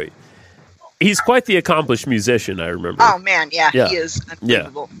 He's quite the accomplished musician. I remember. Oh man, yeah, Yeah. he is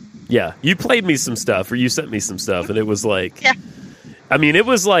unbelievable. Yeah, you played me some stuff, or you sent me some stuff, and it was like, Yeah. it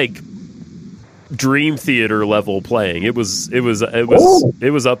was like Dream Theater level playing. It was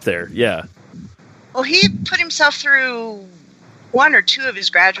up there. Yeah. Well, he put himself through 1 or 2 of his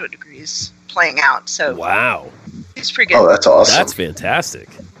graduate degrees playing out, so Wow. he's pretty good. Oh, that's awesome. That's fantastic.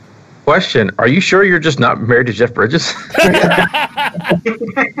 Question: are you sure you're just not married to Jeff Bridges?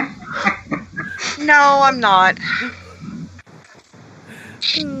 No, I'm not.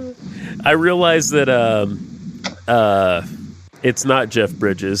 I realize that it's not Jeff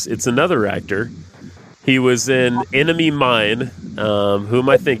Bridges. It's another actor. He was in Enemy Mine. Who am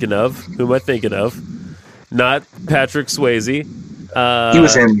I thinking of? Not Patrick Swayze. He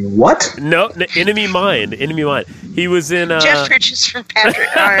was in what? No, Enemy Mine. He was in. Jeff Bridges from Patrick.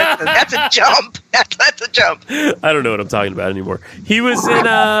 That's a jump. That's a jump. I don't know what I'm talking about anymore. He was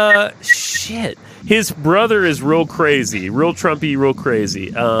in. Shit. His brother is real crazy, real Trumpy, real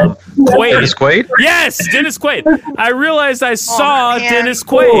crazy. Quaid. Dennis Quaid? Yes, Dennis Quaid. I realized I saw man. Dennis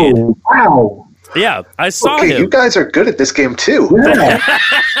Quaid. Oh, wow. Yeah, I saw Okay, him. you guys are good at this game too. Yeah.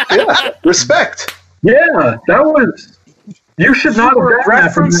 Yeah, respect. Yeah, that was. You should not You were have done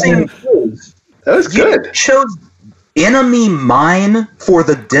that from referencing- the That was You good. chose Enemy Mine for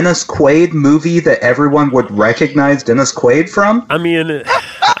the Dennis Quaid movie that everyone would recognize Dennis Quaid from?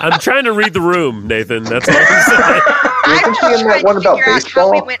 I'm trying to read the room, Nathan. That's all I'm saying. I'm think just he in that trying one to about figure out how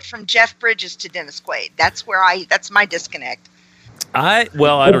we baseball? went from Jeff Bridges to Dennis Quaid. That's my disconnect. I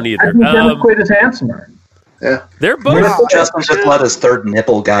don't either. I think Dennis Quaid is handsomer. Yeah. They're both. Justin just let his third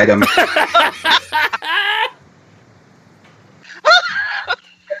nipple guide him.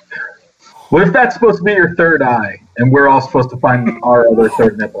 What if that's supposed to be your third eye, and we're all supposed to find our other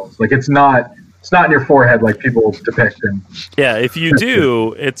third nipples? Like it's not in your forehead like people depict in. Yeah, if you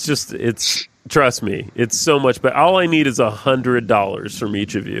do, it's trust me, it's so much. But all I need is $100 from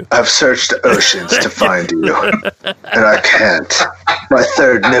each of you. I've searched oceans to find you, and I can't. My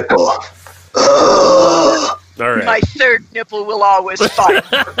third nipple. Ugh, All right. My third nipple will always fight.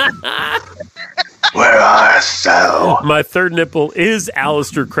 where art thou? My third nipple is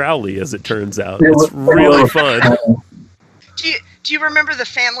Aleister Crowley, as it turns out. It's really fun. Do you remember the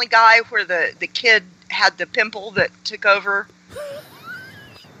Family Guy where the kid had the pimple that took over?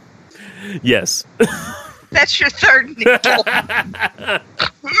 Yes. That's your third nipple.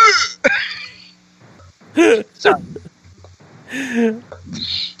 Sorry.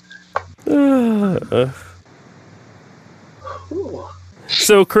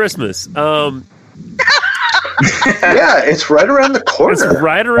 So Christmas. Yeah, it's right around the corner. It's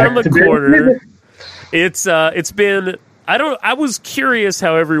right around the Back to corner. It's been. I was curious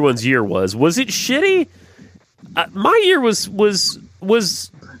how everyone's year was. Was it shitty? My year was.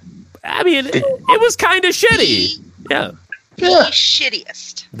 I mean, it was kind of shitty. Yeah, The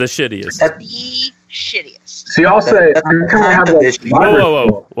shittiest. the shittiest. The shittiest. See, I'll say, I kind of have like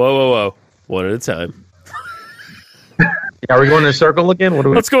Whoa. One at a time. Are we going in a circle again? What are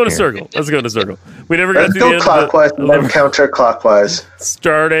we Let's go in a here? circle. We never got Let's to the go end clockwise and then counterclockwise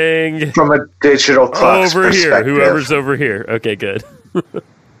starting from a digital clock's over here. perspective. Whoever's over here. Okay, good.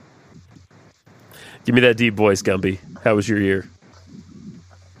 Give me that deep voice, Gumby. How was your year?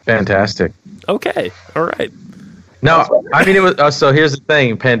 Fantastic. Okay. All right. No, I mean, it was. So here's the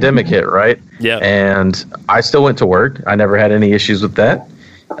thing: pandemic hit, right? Yeah. And I still went to work. I never had any issues with that.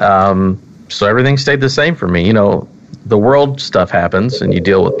 So everything stayed the same for me. You know, the world stuff happens, and you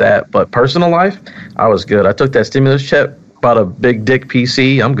deal with that. But personal life, I was good. I took that stimulus check, bought a big dick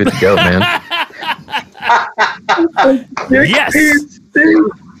PC. I'm good to go, man. Yes.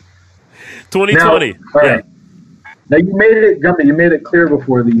 2020. Now, all right. Now you made it, Gumby. You made it clear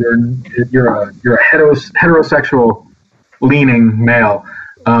before that you're a heterosexual leaning male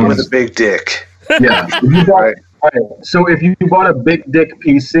With a big dick. Yeah. If you bought, Right. right. So if you bought a big dick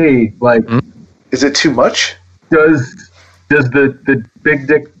PC, like, Is it too much? does the big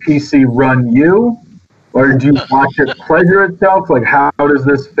dick PC run you, or do you watch it pleasure itself? Like, how does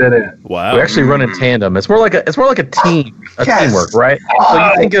this fit in? Wow. We actually run in tandem. It's more like a team, Yes. teamwork, right? So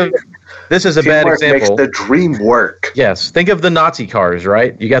you think of this is a bad Teamwork example. makes the dream work. Yes, think of the Nazi cars,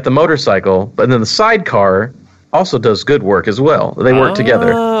 right? You got the motorcycle, but then the sidecar also does good work as well. They work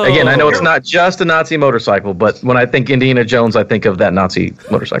together. Again, I know it's not just a Nazi motorcycle, but when I think Indiana Jones, I think of that Nazi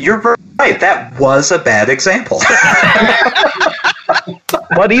motorcycle. You're right. That was a bad example.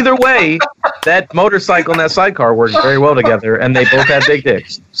 But either way, that motorcycle and that sidecar work very well together, and they both have big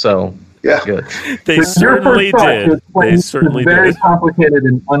dicks. So, Yeah. good. They Your certainly first thought did. was when They certainly the very did. complicated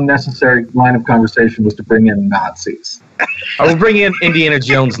and unnecessary line of conversation was to bring in Nazis. I will bring in Indiana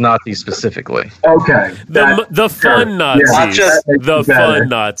Jones Nazis specifically. Okay. The fun Nazis. Not just the fun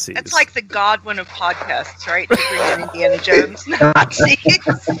Nazis. That's like the Godwin of podcasts, right? To bring in Indiana Jones Nazis.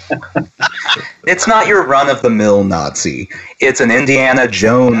 It's not your run-of-the-mill Nazi. It's an Indiana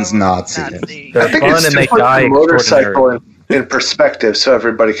Jones Nazi. Nazi. They're I think fun it's and to they put die the motorcycle extraordinarily. in perspective so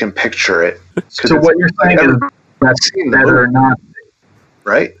everybody can picture it. 'Cause So it's what you're saying is that's seen the better movie, not.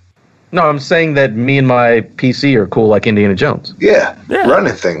 right? No, I'm saying that me and my PC are cool like Indiana Jones. Yeah, Yeah.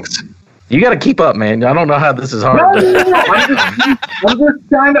 running things. You got to keep up, man. I don't know how this is No, hard. no, no. I'm just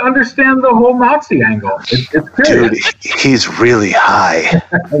trying to understand the whole Nazi angle. It's Dude, curious. he's really high.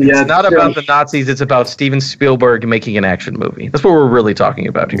 Yeah, It's not about the Nazis. It's about Steven Spielberg making an action movie. That's what we're really talking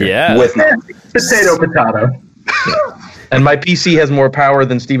about here. Yeah. With potato. And my PC has more power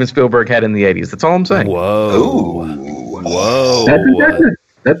than Steven Spielberg had in the 80s. That's all I'm saying. Whoa. Whoa.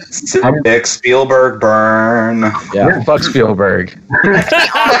 I'm- Dick Spielberg burn. Yeah, fuck Spielberg. Our cell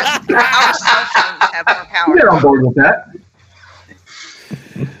phones have more power. Get on board with that.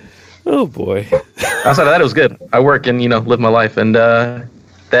 Oh, boy. Outside of that, it was good. I work and, live my life. And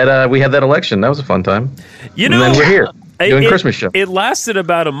we had that election. That was a fun time. You And know, then we're here doing it- Christmas show. It lasted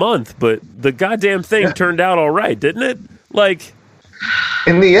about a month, but the goddamn thing turned out all right, didn't it? Like,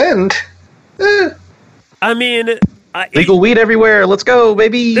 In the end, I mean, Legal weed everywhere. Let's go,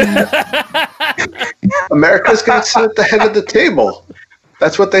 baby. America's going to sit at the head of the table.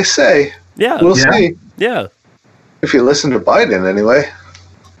 That's what they say. yeah, We'll Yeah. see. yeah, If you listen to Biden, anyway.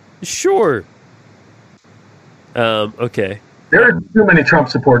 sure. Okay. There are too many Trump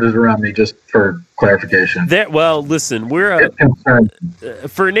supporters around me, just for clarification. Well, listen, we're It's concerning.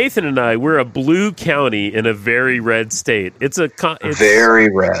 for Nathan and I, we're a blue county in a very red state. It's Very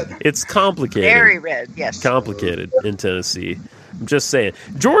red. It's complicated. Very red, yes. Complicated in Tennessee. I'm just saying.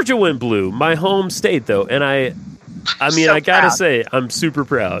 Georgia went blue, my home state, though, and I mean, So I gotta proud. say, I'm super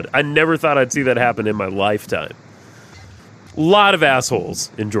proud. I never thought I'd see that happen in my lifetime. A lot of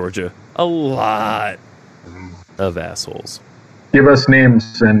assholes in Georgia. A lot of assholes. Give us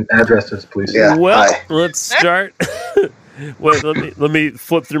names and addresses, please. Yeah. Well, hi. let's start. Wait, let me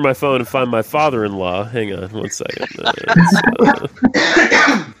flip through my phone and find my father-in-law. Hang on one second.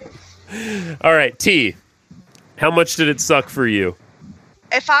 All right, T. How much did it suck for you?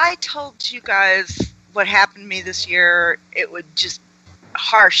 If I told you guys what happened to me this year, it would just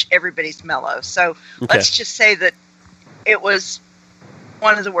harsh everybody's mellow. So Okay. let's just say that it was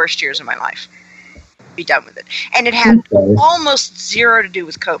one of the worst years of my life. Be done with it. And it had Okay. almost zero to do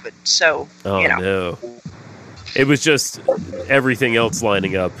with COVID. So, Oh no. It was just everything else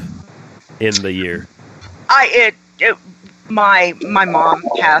lining up in the year. my mom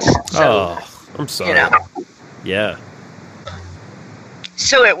passed. So, Oh, I'm sorry. you know, Yeah.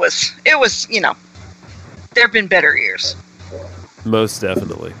 so it was, there have been better years. Most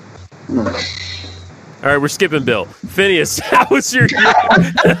definitely. All right, we're skipping Bill. Phineas, how was your year?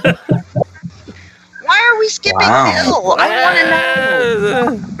 Why are we skipping Wow. Bill? I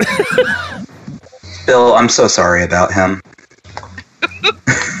want to know. Bill, I'm so sorry about him.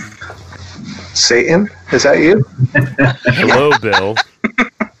 Satan, is that you? Hello, Bill.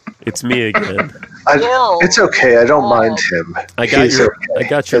 It's me again. Bill. It's okay. I don't mind him. I got He's your okay. I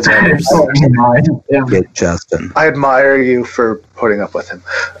got your It's letters. Yeah. Get Justin. I admire you for putting up with him.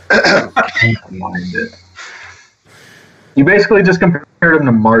 Mind it. You basically just compared him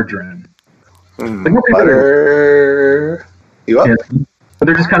to margarine. Like, no people are- Butter. You up? yeah, but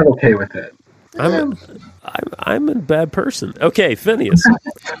they're just kind of okay with it. I'm a bad person. Okay, Phineas.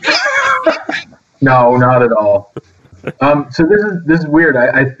 No, not at all. So this is weird.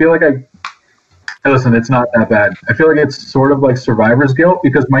 I feel like listen, it's not that bad. I feel like it's sort of like survivor's guilt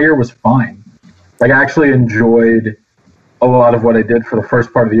because my year was fine. Like I actually enjoyed a lot of what I did for the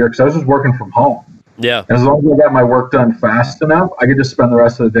first part of the year because I was just working from home. Yeah. And as long as I got my work done fast enough, I could just spend the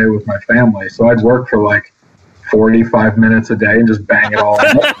rest of the day with my family. So I'd work for like 45 minutes a day and just bang it all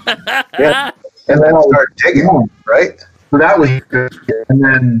out. Yeah. And then I'll Start digging, right? So that was good. And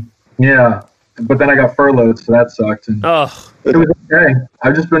then, yeah. But then I got furloughed, so that sucked. And Oh, it was okay.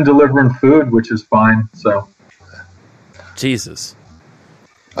 I've just been delivering food, which is fine. So Jesus.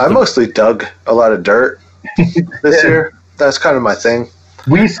 I mostly dug a lot of dirt this year. That's kind of my thing.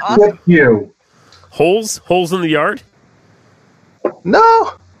 we skipped you. Holes in the yard?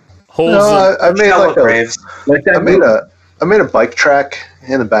 No, Holes no, I made Shallow like a, graves. Like that. I made a bike track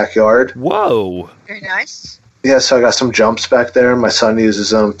in the backyard. Whoa. Very nice. Yeah, so I got some jumps back there. My son uses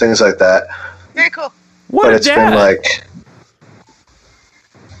them, things like that. Very cool. What But a it's dad. been like,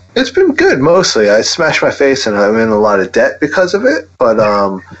 it's been good mostly. I smashed my face and I'm in a lot of debt because of it. But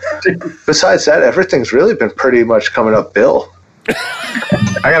besides that, everything's really been pretty much coming up Bill.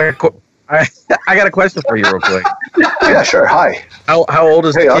 I got a question for you, real quick. Yeah, sure. Hi. How old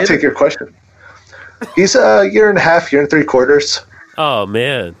is Hey, the I'll kid? take your question. He's a year and a half, year and 3/4. Oh,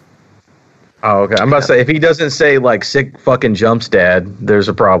 man. Oh, okay. I'm about to say if he doesn't say like sick fucking jumps, Dad, there's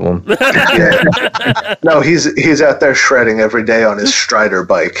a problem. Yeah. No, he's out there shredding every day on his Strider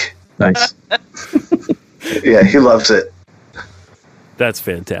bike. Nice. Yeah, he loves it. That's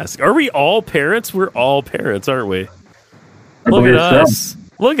fantastic. Are we all parents? We're all parents, aren't we? I Look believe at so. us.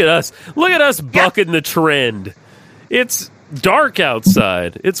 Look at us. Look at us bucking the trend. It's dark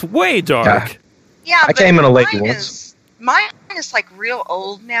outside. It's way dark. Yeah, I but came in a late mine once. Mine is like real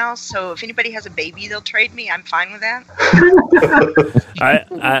old now, so if anybody has a baby, they'll trade me. I'm fine with that.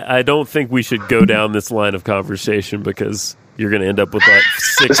 I don't think we should go down this line of conversation because you're going to end up with like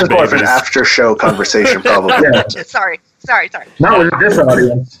 6 This is more of an babies. after show conversation, probably. Yeah. Sorry. Not with this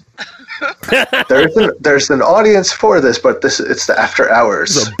audience. There's an audience for this, but it's the after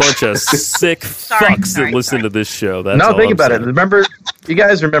hours. There's a bunch of sick fucks that listen to this show. That's No, all think I'm about it. saying. Remember, you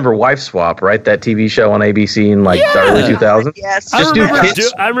guys remember Wife Swap, right? That TV show on ABC in like the early 2000s. Yes. Just do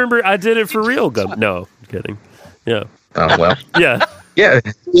kids. I remember I did it for real. No, I'm kidding. Yeah. Oh well, Yeah. yeah.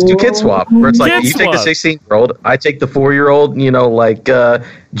 Just do Kid Swap, where it's like Kid you take the Swap. 16-year-old, I take the 4-year-old, like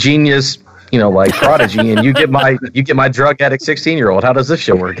genius, like prodigy, and you get my drug addict 16-year-old. How does this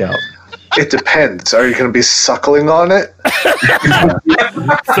show work out? It depends. Are you going to be suckling on it?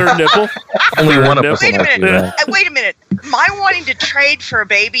 Third nipple. Only one of No. us. Wait a will have to do minute. that. Wait a minute. My wanting to trade for a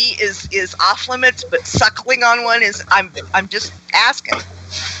baby is off limits, but suckling on one is I'm just asking.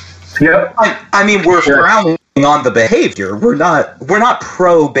 Yep. I mean, we're frowning on the behavior. We're not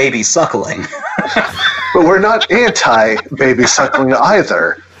pro baby suckling. But we're not anti baby suckling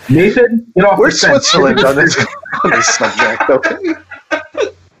either. Nathan, get off We're the fence. Switzerland on this subject, okay?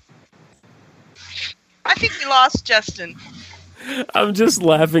 I think we lost Justin. I'm just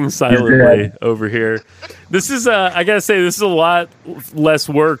laughing silently over here. This is I gotta say, this is a lot less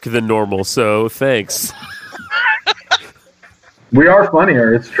work than normal. So thanks. We are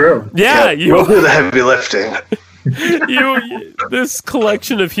funnier. It's true. Yeah, We'll do the heavy lifting. this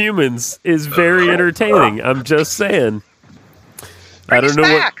collection of humans is very entertaining. I'm just saying. I Bring us don't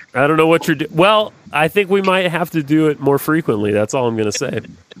know back. what I don't know what you're doing. Well, I think we might have to do it more frequently. That's all I'm gonna say.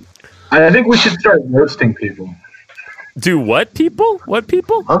 I think we should start roasting people. Do what people? What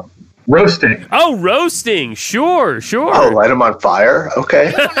people? Roasting. Oh, roasting. Sure. Oh, light them on fire?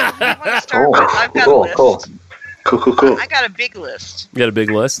 Okay. You want to start Cool. with? I've got a Cool, list. cool. I got a big list You got a big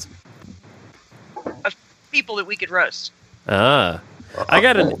list? of people that we could roast. Ah. I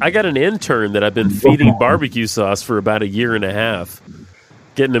got an intern that I've been feeding barbecue sauce for about a year and a half.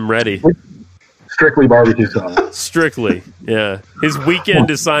 Getting him ready. Strictly barbecue sauce. Strictly. Yeah. His weekend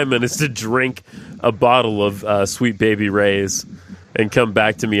assignment is to drink a bottle of Sweet Baby Ray's and come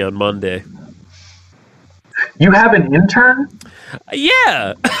back to me on Monday. You have an intern?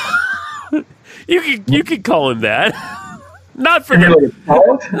 Yeah. You could call him that. Not for Really?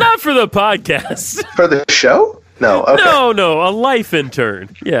 the podcast. For the show? No. Okay. No, a life intern.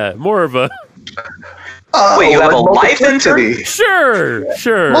 Yeah, more of a Wait, you have a life multiplicity.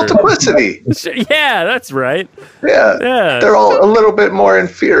 sure. Multiplicity. Yeah, that's right. Yeah. Yeah. They're all a little bit more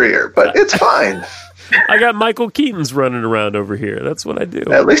inferior, but it's fine. I got Michael Keaton's running around over here. That's what I do.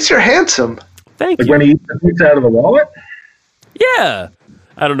 At least you're handsome. Thank Like you. when he eats the pizza out of the wallet? Yeah.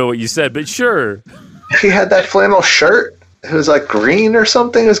 I don't know what you said, but sure. He had that flannel shirt. It was like green or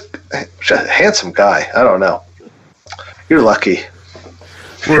something. It was a handsome guy. I don't know. You're lucky.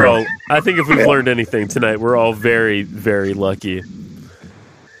 We're all. I think if we've learned anything tonight, we're all very, very lucky.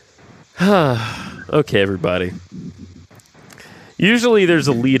 Okay, everybody. Usually, there's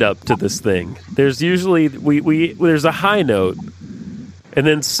a lead up to this thing. There's usually there's a high note, and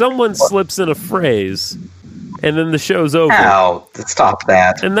then someone slips in a phrase, and then the show's over. No, stop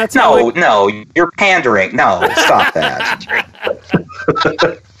that. And that's how No, you're pandering. No, stop that.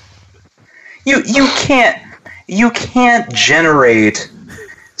 You can't generate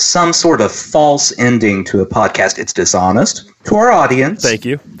some sort of false ending to a podcast. It's dishonest to our audience. Thank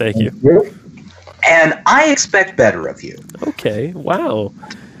you. And I expect better of you. Okay. Wow.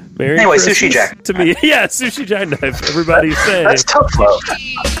 Merry Anyway, Christmas Sushi Jack. to me. Yeah, Sushi Jackknife. Everybody's saying. That's tough, though.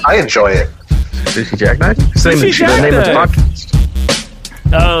 I enjoy it. Sushi Jackknife? Same Sushi as the name of the Jackknife.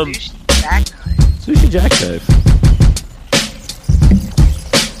 podcast. Sushi Jackknife.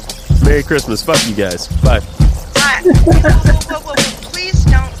 Merry Christmas. Fuck you guys. Bye. Whoa, please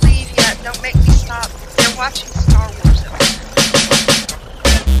don't leave yet. Don't make me stop. They're watching Star Wars.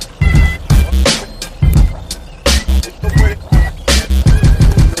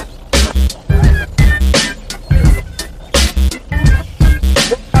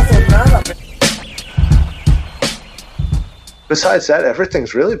 Besides that,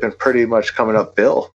 everything's really been pretty much coming up Bill.